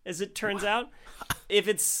hot, as it turns out. If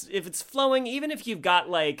it's flowing, even if you've got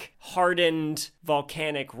like hardened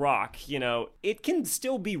volcanic rock, it can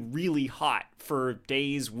still be really hot for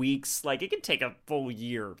days, weeks. Like it could take a full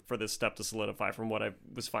year for this stuff to solidify from what I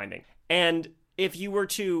was finding. And if you were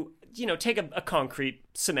to, take a concrete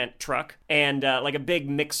cement truck and like a big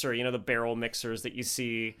mixer, the barrel mixers that you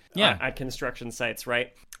see at construction sites,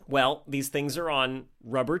 right? Well, these things are on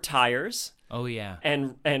rubber tires. Oh, yeah.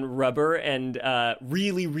 And rubber and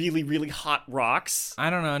really, really, really hot rocks. I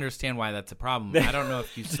don't understand why that's a problem. I don't know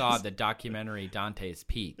if you saw the documentary Dante's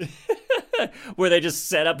Peak. Where they just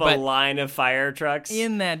set up a line of fire trucks.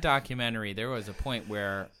 In that documentary, there was a point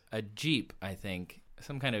where a Jeep, I think,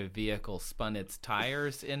 some kind of vehicle spun its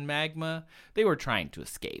tires in magma. They were trying to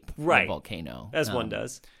escape the volcano. As one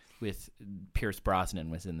does. With Pierce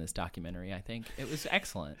Brosnan was in this documentary, I think. It was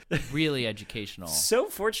excellent. Really educational. So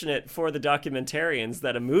fortunate for the documentarians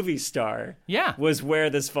that a movie star was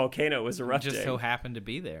where this volcano was erupting. Just so happened to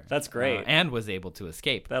be there. That's great. And was able to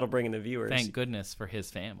escape. That'll bring in the viewers. Thank goodness for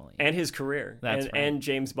his family. And his career. That's right. And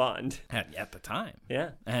James Bond. At the time.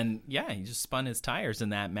 Yeah. And he just spun his tires in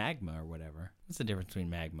that magma or whatever. What's the difference between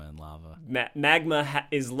magma and lava? Magma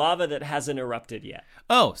is lava that hasn't erupted yet.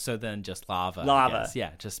 Oh, so then just lava. Lava.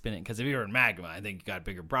 Yeah, just spinning. Because if you were in magma, I think you got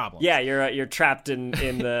bigger problems. Yeah, you're trapped in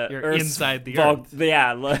the you're Earth's inside the Earth.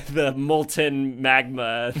 Yeah, the molten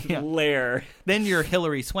magma layer. Then you're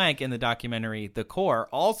Hilary Swank in the documentary The Core,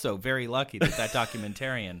 also very lucky that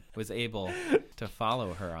documentarian was able to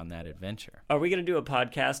follow her on that adventure. Are we going to do a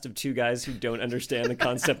podcast of two guys who don't understand the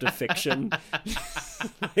concept of fiction?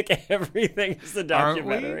 Like everything is a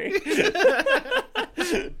documentary.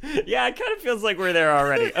 Yeah, it kind of feels like we're there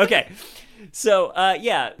already. Okay. So,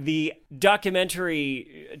 the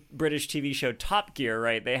documentary British TV show Top Gear,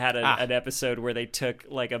 right? They had an episode where they took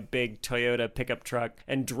like a big Toyota pickup truck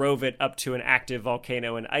and drove it up to an active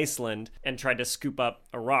volcano in Iceland and tried to scoop up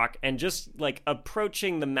a rock. And just like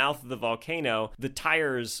approaching the mouth of the volcano, the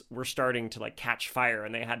tires were starting to like catch fire,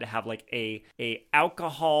 and they had to have like a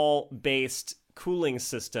alcohol-based cooling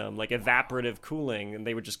system, like evaporative cooling, and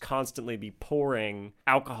they would just constantly be pouring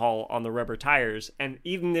alcohol on the rubber tires, and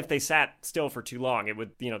even if they sat still for too long, it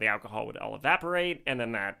would, the alcohol would all evaporate, and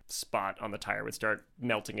then that spot on the tire would start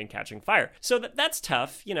melting and catching fire. So that's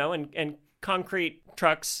tough, and concrete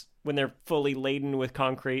trucks, when they're fully laden with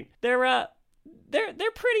concrete, they're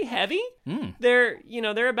pretty heavy.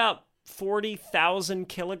 They're about 40,000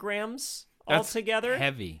 kilograms altogether.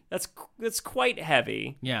 Heavy. That's quite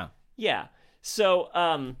heavy. Yeah.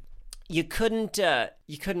 So, you couldn't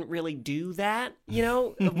really do that,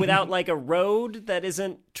 without like a road that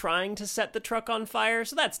isn't trying to set the truck on fire.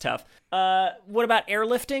 So that's tough. What about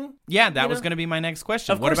airlifting? Yeah, that was going to be my next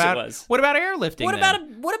question. Of course it was. What about airlifting? What about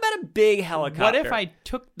a big helicopter? What if I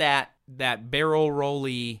took that barrel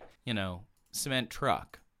rolly, cement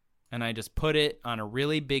truck, and I just put it on a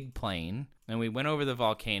really big plane, and we went over the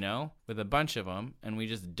volcano with a bunch of them, and we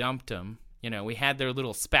just dumped them. We had their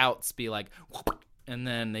little spouts be like, and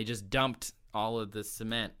then they just dumped all of the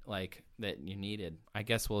cement like that you needed. I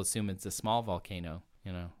guess we'll assume it's a small volcano,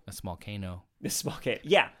 a small cano. A small cano.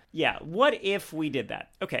 Yeah. What if we did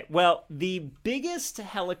that? Okay, well, the biggest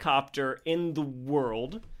helicopter in the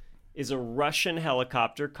world is a Russian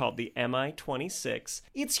helicopter called the Mi-26.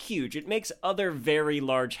 It's huge. It makes other very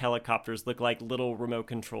large helicopters look like little remote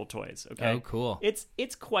control toys, okay? Oh, cool.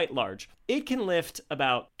 It's quite large. It can lift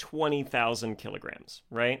about 20,000 kilograms,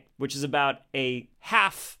 right? Which is about a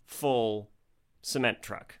half full cement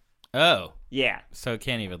truck. Oh. Yeah. So it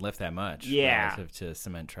can't even lift that much. Yeah. Relative to a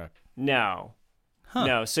cement truck. No.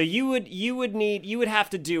 No, so you would have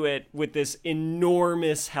to do it with this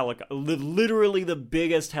enormous helicopter, literally the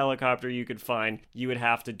biggest helicopter you could find. You would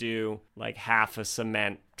have to do like half a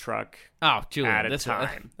cement truck. Oh, Julian, at a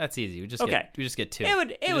time. That's easy. We just get two.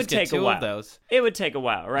 It would take a while. Of those. It would take a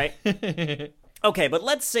while, right? Okay, but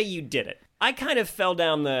let's say you did it. I kind of fell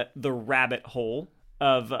down the rabbit hole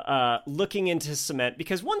of looking into cement,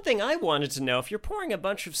 because one thing I wanted to know, if you're pouring a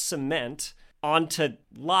bunch of cement onto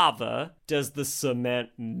lava, does the cement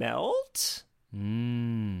melt?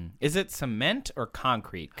 Is it cement or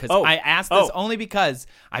concrete? Because I asked this only because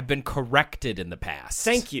I've been corrected in the past.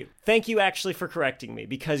 Thank you actually for correcting me,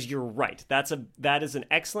 because you're right. That is an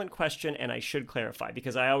excellent question, and I should clarify,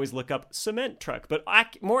 because I always look up cement truck, but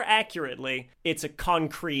more accurately, it's a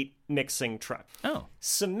concrete mixing truck. Oh.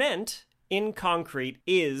 Cement in concrete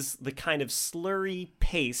is the kind of slurry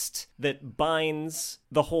paste that binds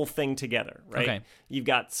the whole thing together, right? Okay. You've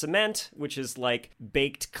got cement, which is like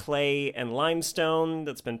baked clay and limestone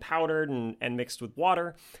that's been powdered and mixed with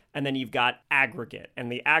water. And then you've got aggregate.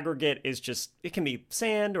 And the aggregate is just, it can be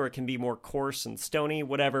sand or it can be more coarse and stony,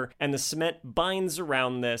 whatever. And the cement binds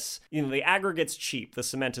around this. You know, the aggregate's cheap. The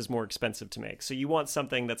cement is more expensive to make. So you want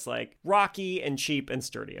something that's like rocky and cheap and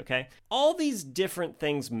sturdy, okay? All these different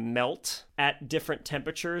things melt at different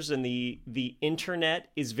temperatures, and the internet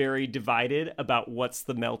is very divided about what's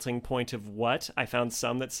the melting point of what. I found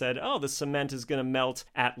some that said, oh, the cement is going to melt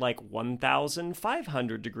at like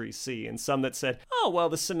 1,500 degrees C, and some that said, oh, well,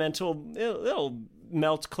 the cement it'll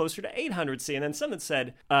melt closer to 800 C. And then some that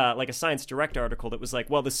said, like a Science Direct article that was like,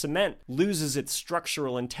 well, the cement loses its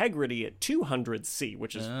structural integrity at 200 C,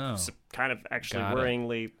 which is kind of actually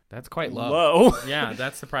worryingly That's quite low. low. Yeah,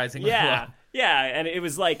 that's surprisingly Yeah. low. Yeah, and it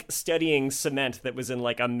was like studying cement that was in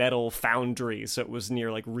like a metal foundry, so it was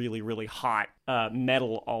near like really, really hot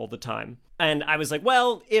metal all the time. And I was like,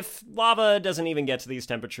 well, if lava doesn't even get to these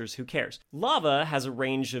temperatures, who cares? Lava has a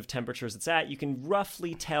range of temperatures it's at. You can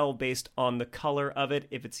roughly tell based on the color of it.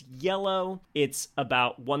 If it's yellow, it's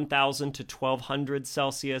about 1,000 to 1,200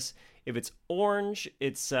 Celsius. If it's orange,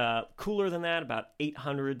 it's cooler than that, about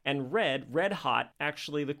 800. And red hot,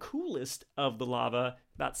 actually the coolest of the lava,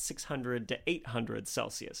 about 600 to 800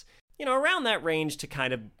 Celsius. You know, around that range to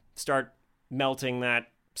kind of start melting that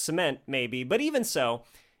cement, maybe. But even so,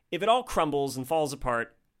 if it all crumbles and falls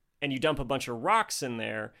apart and you dump a bunch of rocks in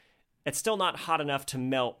there, it's still not hot enough to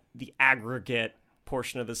melt the aggregate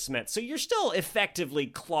portion of the cement. So you're still effectively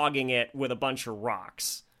clogging it with a bunch of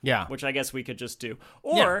rocks. Yeah. Which I guess we could just do.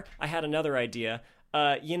 Or I had another idea.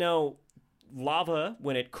 Lava,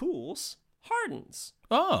 when it cools, hardens.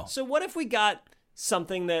 Oh. So what if we got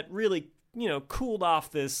something that really, cooled off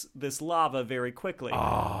this lava very quickly?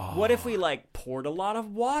 Oh. What if we poured a lot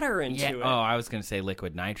of water into it? Oh, I was going to say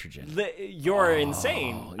liquid nitrogen. You're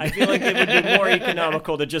insane. I feel like it would be more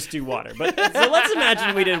economical to just do water. But so let's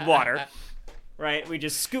imagine we did water. Right, we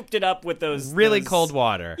just scooped it up with those really cold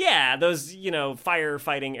water. Yeah, those,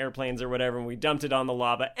 firefighting airplanes or whatever, and we dumped it on the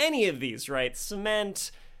lava. Any of these, right? Cement,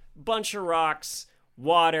 bunch of rocks,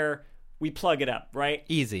 water, we plug it up, right?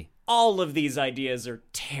 Easy. All of these ideas are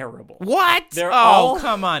terrible. What? They're all...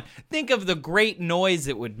 come on. Think of the great noise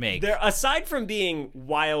it would make. Aside from being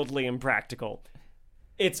wildly impractical,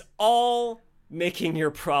 it's all making your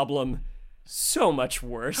problem so much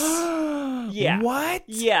worse. Yeah. What?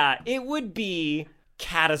 Yeah, it would be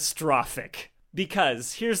catastrophic.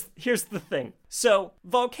 Because here's the thing. So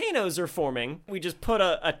volcanoes are forming. We just put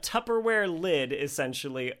a Tupperware lid,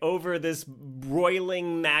 essentially, over this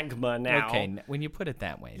roiling magma now. Okay, when you put it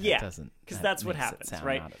that way, yeah, doesn't... because that's what happens,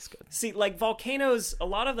 right? See, volcanoes, a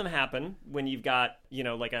lot of them happen when you've got,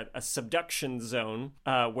 a subduction zone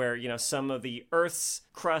where, some of the Earth's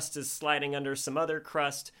crust is sliding under some other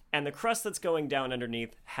crust, and the crust that's going down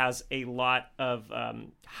underneath has a lot of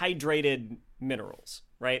hydrated minerals.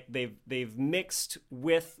 Right? They've mixed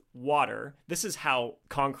with water. This is how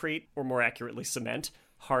concrete, or more accurately cement,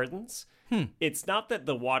 hardens. It's not that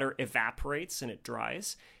the water evaporates and it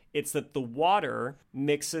dries. It's that the water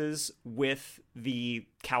mixes with the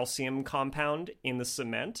calcium compound in the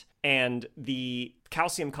cement, and the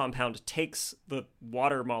calcium compound takes the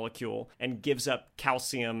water molecule and gives up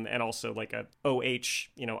calcium and also like a OH,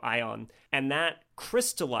 ion, and that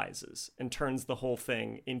crystallizes and turns the whole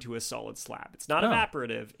thing into a solid slab. It's not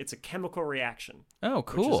evaporative, it's a chemical reaction. Oh,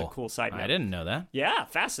 cool. Which is a cool side note. I didn't know that. Yeah,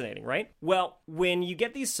 fascinating, right? Well, when you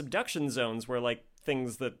get these subduction zones where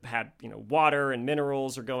things that had, water and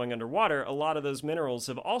minerals are going underwater, a lot of those minerals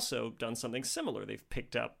have also done something similar. They've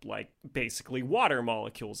picked up basically water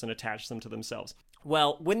molecules and attached them to themselves.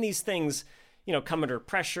 Well, when these things, come under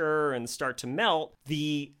pressure and start to melt,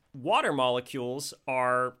 the water molecules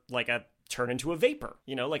are like a turn into a vapor,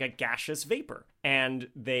 like a gaseous vapor. And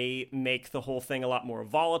they make the whole thing a lot more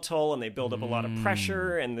volatile, and they build up a lot of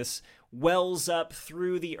pressure, and this wells up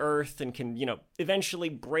through the earth and can, eventually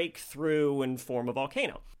break through and form a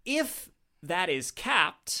volcano. If that is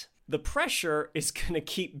capped, the pressure is going to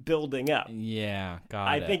keep building up. Yeah, got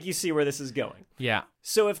it. I think you see where this is going. Yeah.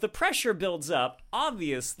 So if the pressure builds up,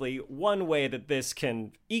 obviously one way that this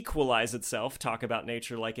can equalize itself, talk about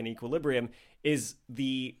nature like an equilibrium, is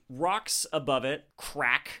the rocks above it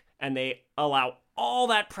crack and they allow all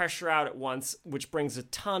that pressure out at once, which brings a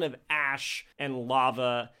ton of ash and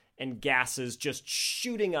lava and gases just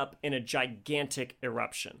shooting up in a gigantic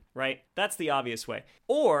eruption, right? That's the obvious way.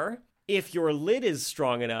 Or if your lid is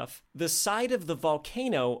strong enough, the side of the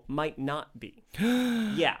volcano might not be.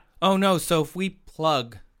 Yeah. Oh, no. So if we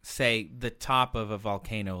plug, say, the top of a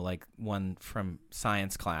volcano, like one from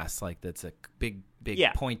science class, like that's a big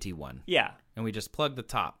pointy one. Yeah. And we just plug the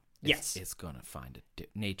top. Yes. It's going to find it.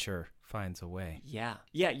 Nature finds a way. Yeah.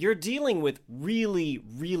 Yeah, you're dealing with really,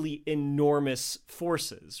 really enormous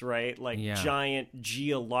forces, right? Like giant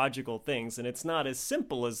geological things. And it's not as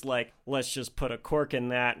simple as like, let's just put a cork in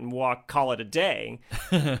that and call it a day.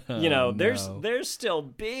 There's still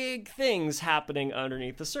big things happening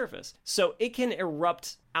underneath the surface. So it can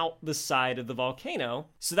erupt out the side of the volcano.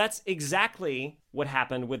 So that's exactly what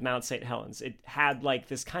happened with Mount St. Helens. It had like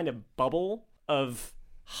this kind of bubble of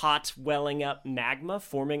hot welling up magma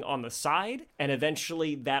forming on the side, and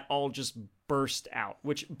eventually that all just burst out,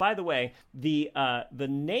 which, by the way, the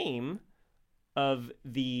name of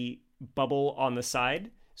the bubble on the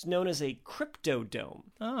side is known as a cryptodome.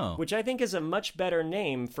 Oh. Which I think is a much better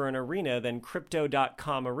name for an arena than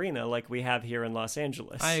Crypto.com Arena like we have here in Los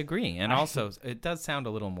Angeles. I agree. And also, it does sound a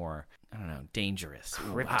little more, I don't know, dangerous.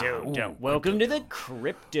 Cryptodome. Wow. Welcome to the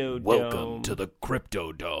Cryptodome. Welcome to the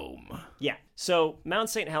Cryptodome. Yeah. So Mount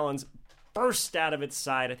St. Helens burst out of its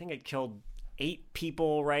side. I think it killed 8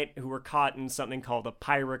 people, right, who were caught in something called a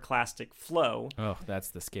pyroclastic flow. Oh, that's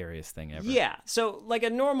the scariest thing ever. Yeah. So like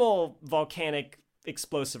a normal volcanic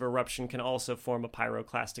explosive eruption can also form a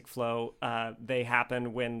pyroclastic flow. They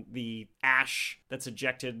happen when the ash that's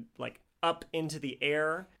ejected like up into the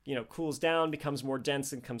air, cools down, becomes more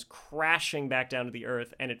dense, and comes crashing back down to the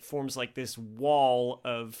earth, and it forms like this wall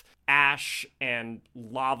of ash and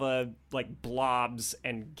lava, like blobs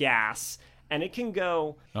and gas. And it can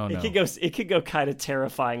go, it could go kind of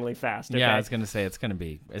terrifyingly fast. Okay? Yeah, I was gonna say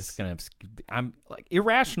I'm like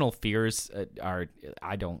irrational fears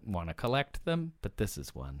I don't want to collect them, but this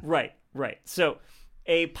is one. Right. So,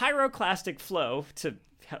 a pyroclastic flow to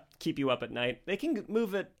keep you up at night, they can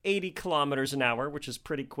move at 80 kilometers an hour, which is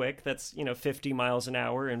pretty quick. That's 50 miles an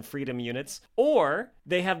hour in freedom units. Or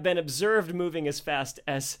they have been observed moving as fast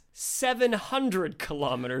as 700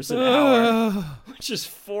 kilometers an hour, which is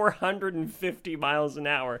 450 miles an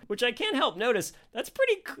hour, which I can't help notice. That's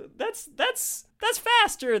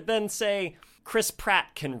faster than, say, Chris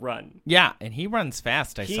Pratt can run. Yeah, and he runs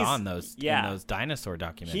fast. I saw in those dinosaur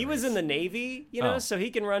documentaries. He was in the Navy, so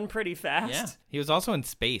he can run pretty fast. Yeah, he was also in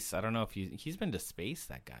space. I don't know if he's been to space,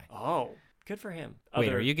 that guy. Oh, good for him.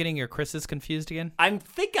 Wait, are you getting your Chris's confused again? I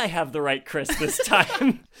think I have the right Chris this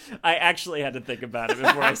time. I actually had to think about it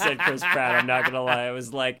before I said Chris Pratt. I'm not going to lie. I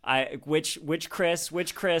was like, which Chris?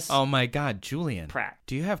 Oh my God, Julian. Pratt.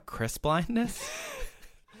 Do you have Chris blindness?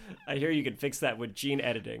 I hear you can fix that with gene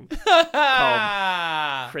editing called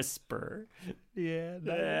CRISPR. Yeah,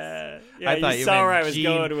 nice. I thought you saw where I was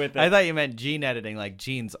going with it. I thought you meant gene editing, like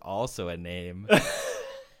gene's also a name.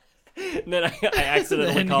 And then I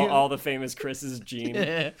accidentally call all the famous Chris's Gene.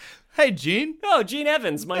 Hey, Gene. Oh, Gene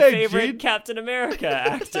Evans, my favorite Gene. Captain America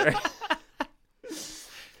actor.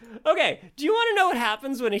 Okay, do you want to know what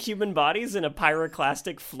happens when a human body's in a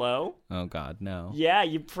pyroclastic flow? Oh, God, no. Yeah,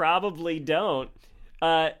 you probably don't.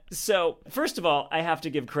 So, first of all, I have to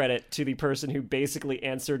give credit to the person who basically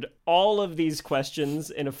answered all of these questions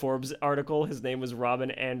in a Forbes article. His name was Robin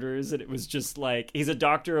Andrews, and it was just like, he's a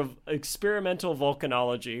doctor of experimental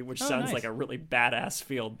volcanology, which sounds nice. like a really badass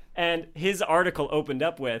field. And his article opened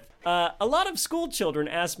up with, a lot of school children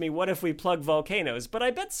ask me, what if we plug volcanoes? But I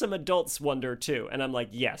bet some adults wonder too. And I'm like,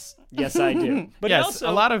 yes, I do. But yes, also,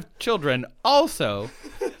 a lot of children also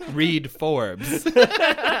read Forbes.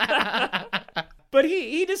 But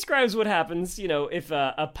he describes what happens, if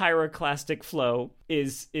a pyroclastic flow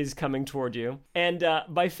is coming toward you. And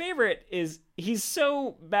my favorite is he's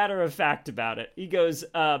so matter of fact about it. He goes,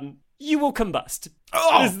 you will combust.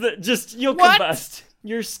 Oh! You'll combust.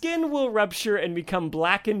 Your skin will rupture and become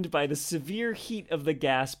blackened by the severe heat of the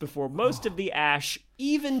gas before most of the ash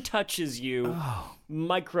even touches you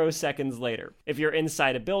microseconds later. If you're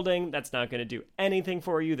inside a building, that's not going to do anything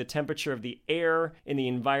for you. The temperature of the air in the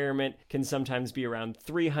environment can sometimes be around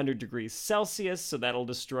 300 degrees Celsius, so that'll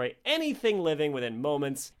destroy anything living within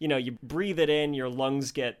moments. You know, you breathe it in, your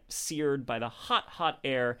lungs get seared by the hot, hot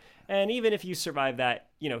air, and even if you survive that,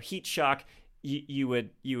 heat shock, you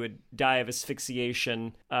would die of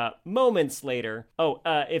asphyxiation moments later.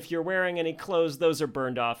 If you're wearing any clothes, those are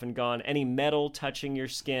burned off and gone. Any metal touching your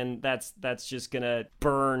skin, that's just gonna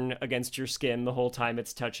burn against your skin the whole time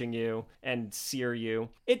it's touching you and sear you.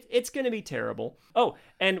 It's gonna be terrible. Oh,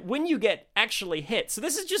 and when you get actually hit, so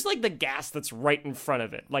this is just like the gas that's right in front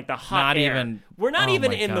of it, like the hot air. We're not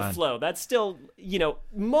even in the flow. That's still,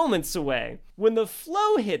 moments away. When the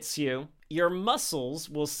flow hits you, your muscles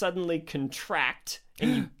will suddenly contract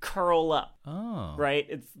and you curl up. Oh. Right?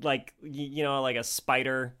 It's like, like a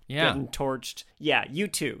spider getting torched. Yeah, you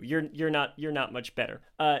too. You're not much better.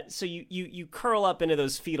 So you curl up into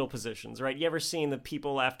those fetal positions, right? You ever seen the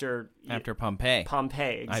people after Pompeii?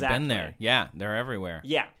 Pompeii, exactly. I've been there. Yeah, they're everywhere.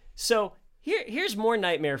 Yeah. So here's more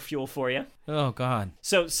nightmare fuel for you. Oh, God.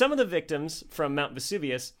 So some of the victims from Mount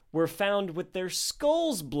Vesuvius were found with their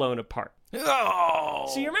skulls blown apart. Oh!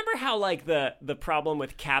 So you remember how, like, the problem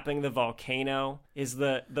with capping the volcano is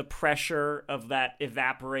the pressure of that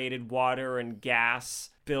evaporated water and gas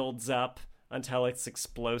builds up until it's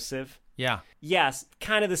explosive? Yeah. Yes,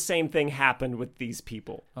 kind of the same thing happened with these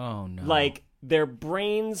people. Oh, no. Like, their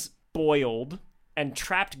brains boiled and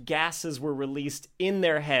trapped gases were released in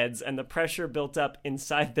their heads, and the pressure built up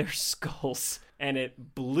inside their skulls, and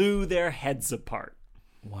it blew their heads apart.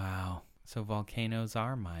 Wow. So volcanoes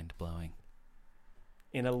are mind-blowing.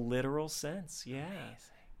 In a literal sense, yeah. Amazing.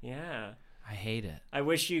 Yeah. I hate it. I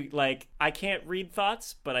wish I can't read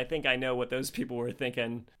thoughts, but I think I know what those people were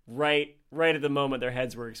thinking right at the moment their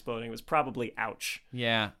heads were exploding. It was probably ouch.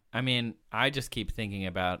 Yeah. I mean, I just keep thinking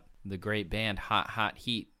about the great band Hot Hot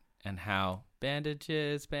Heat and how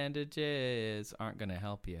bandages aren't going to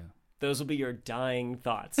help you. Those will be your dying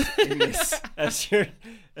thoughts in this,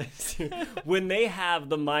 when they have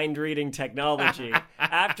the mind-reading technology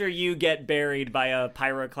after you get buried by a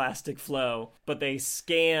pyroclastic flow, but they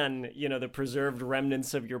scan, the preserved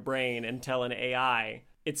remnants of your brain and tell an AI,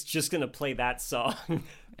 it's just going to play that song.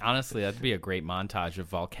 Honestly, that'd be a great montage of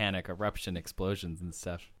volcanic eruption explosions and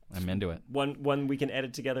stuff. I'm into it. One we can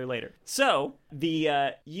edit together later. So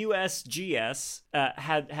the USGS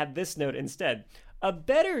had this note instead. A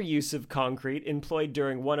better use of concrete employed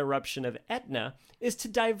during one eruption of Etna is to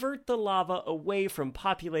divert the lava away from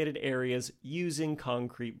populated areas using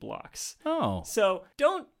concrete blocks. Oh. So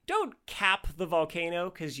don't cap the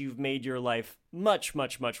volcano because you've made your life much,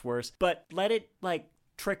 much, much worse, but let it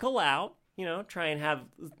trickle out, try and have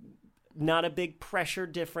not a big pressure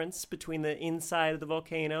difference between the inside of the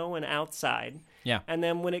volcano and outside. Yeah. And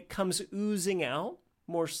then when it comes oozing out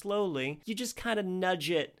more slowly, you just kind of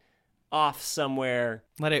nudge it off somewhere.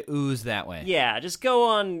 Let it ooze that way. Yeah, just go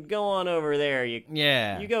on over there.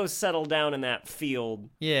 You go settle down in that field.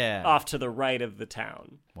 Yeah. Off to the right of the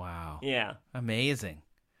town. Wow. Yeah. Amazing.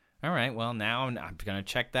 All right, well, now I'm going to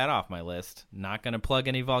check that off my list. Not going to plug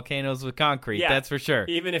any volcanoes with concrete, that's for sure.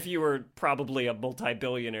 Even if you were probably a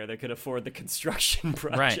multi-billionaire that could afford the construction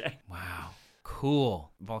project. Right. Wow.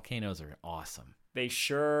 Cool. Volcanoes are awesome. They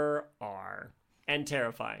sure are. And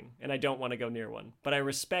terrifying, and I don't want to go near one. But I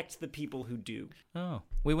respect the people who do. Oh.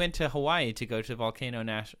 We went to Hawaii to go to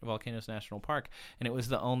Volcanoes National Park, and it was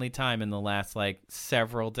the only time in the last,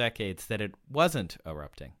 several decades that it wasn't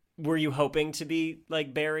erupting. Were you hoping to be,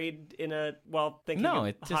 buried in thinking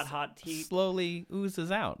of hot heat? Slowly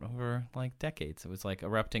oozes out over, decades. It was,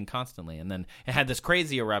 erupting constantly, and then it had this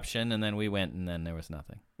crazy eruption, and then we went, and then there was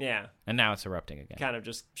nothing. Yeah. And now it's erupting again. Kind of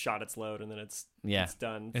just shot its load, and then it's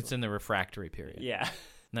done. It's in the refractory period. Yeah. And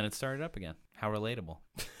then it started up again. How relatable.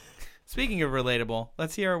 Speaking of relatable,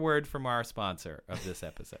 let's hear a word from our sponsor of this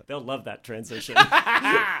episode. They'll love that transition.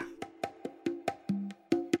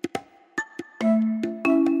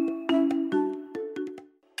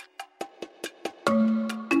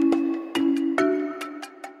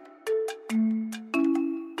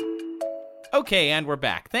 Okay, and we're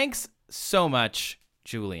back. Thanks so much,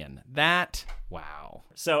 Julian. Wow.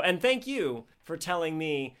 So, and thank you for telling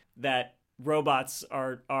me that robots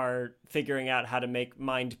are figuring out how to make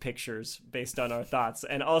mind pictures based on our thoughts,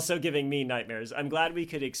 and also giving me nightmares. I'm glad we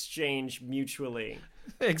could exchange mutually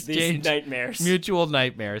these nightmares. Mutual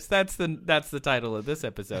nightmares. That's the title of this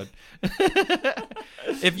episode.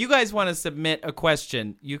 If you guys want to submit a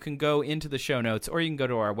question, you can go into the show notes, or you can go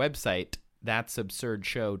to our website,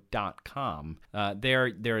 that'sabsurdshow.com.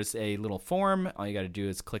 There's a little form. All you got to do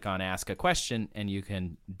is click on Ask a Question, and you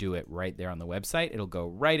can do it right there on the website. It'll go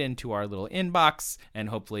right into our little inbox, and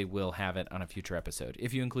hopefully we'll have it on a future episode.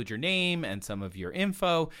 If you include your name and some of your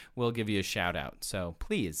info, we'll give you a shout out. So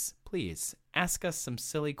please ask us some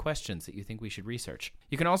silly questions that you think we should research.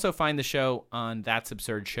 You can also find the show on That's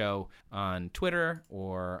Absurd Show on Twitter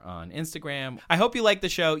or on Instagram. I hope you like the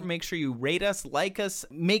show. Make sure you rate us, like us.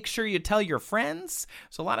 Make sure you tell your friends.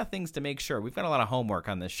 So a lot of things to make sure. We've got a lot of homework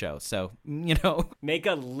on this show. So, make a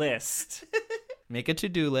list. Make a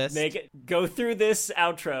to-do list. Go through this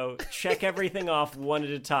outro, check everything off one at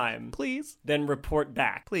a time. Please. Then report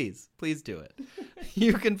back. Please do it.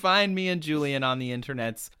 You can find me and Julian on the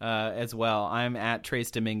internets as well. I'm at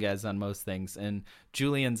Trace Dominguez on most things, and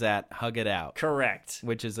Julian's at Hug It Out. Correct.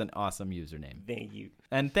 Which is an awesome username. Thank you.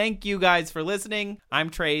 And thank you guys for listening. I'm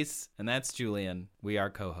Trace, and that's Julian. We are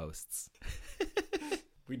co-hosts.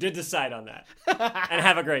 We did decide on that. And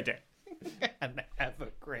have a great day. And have a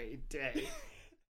great day.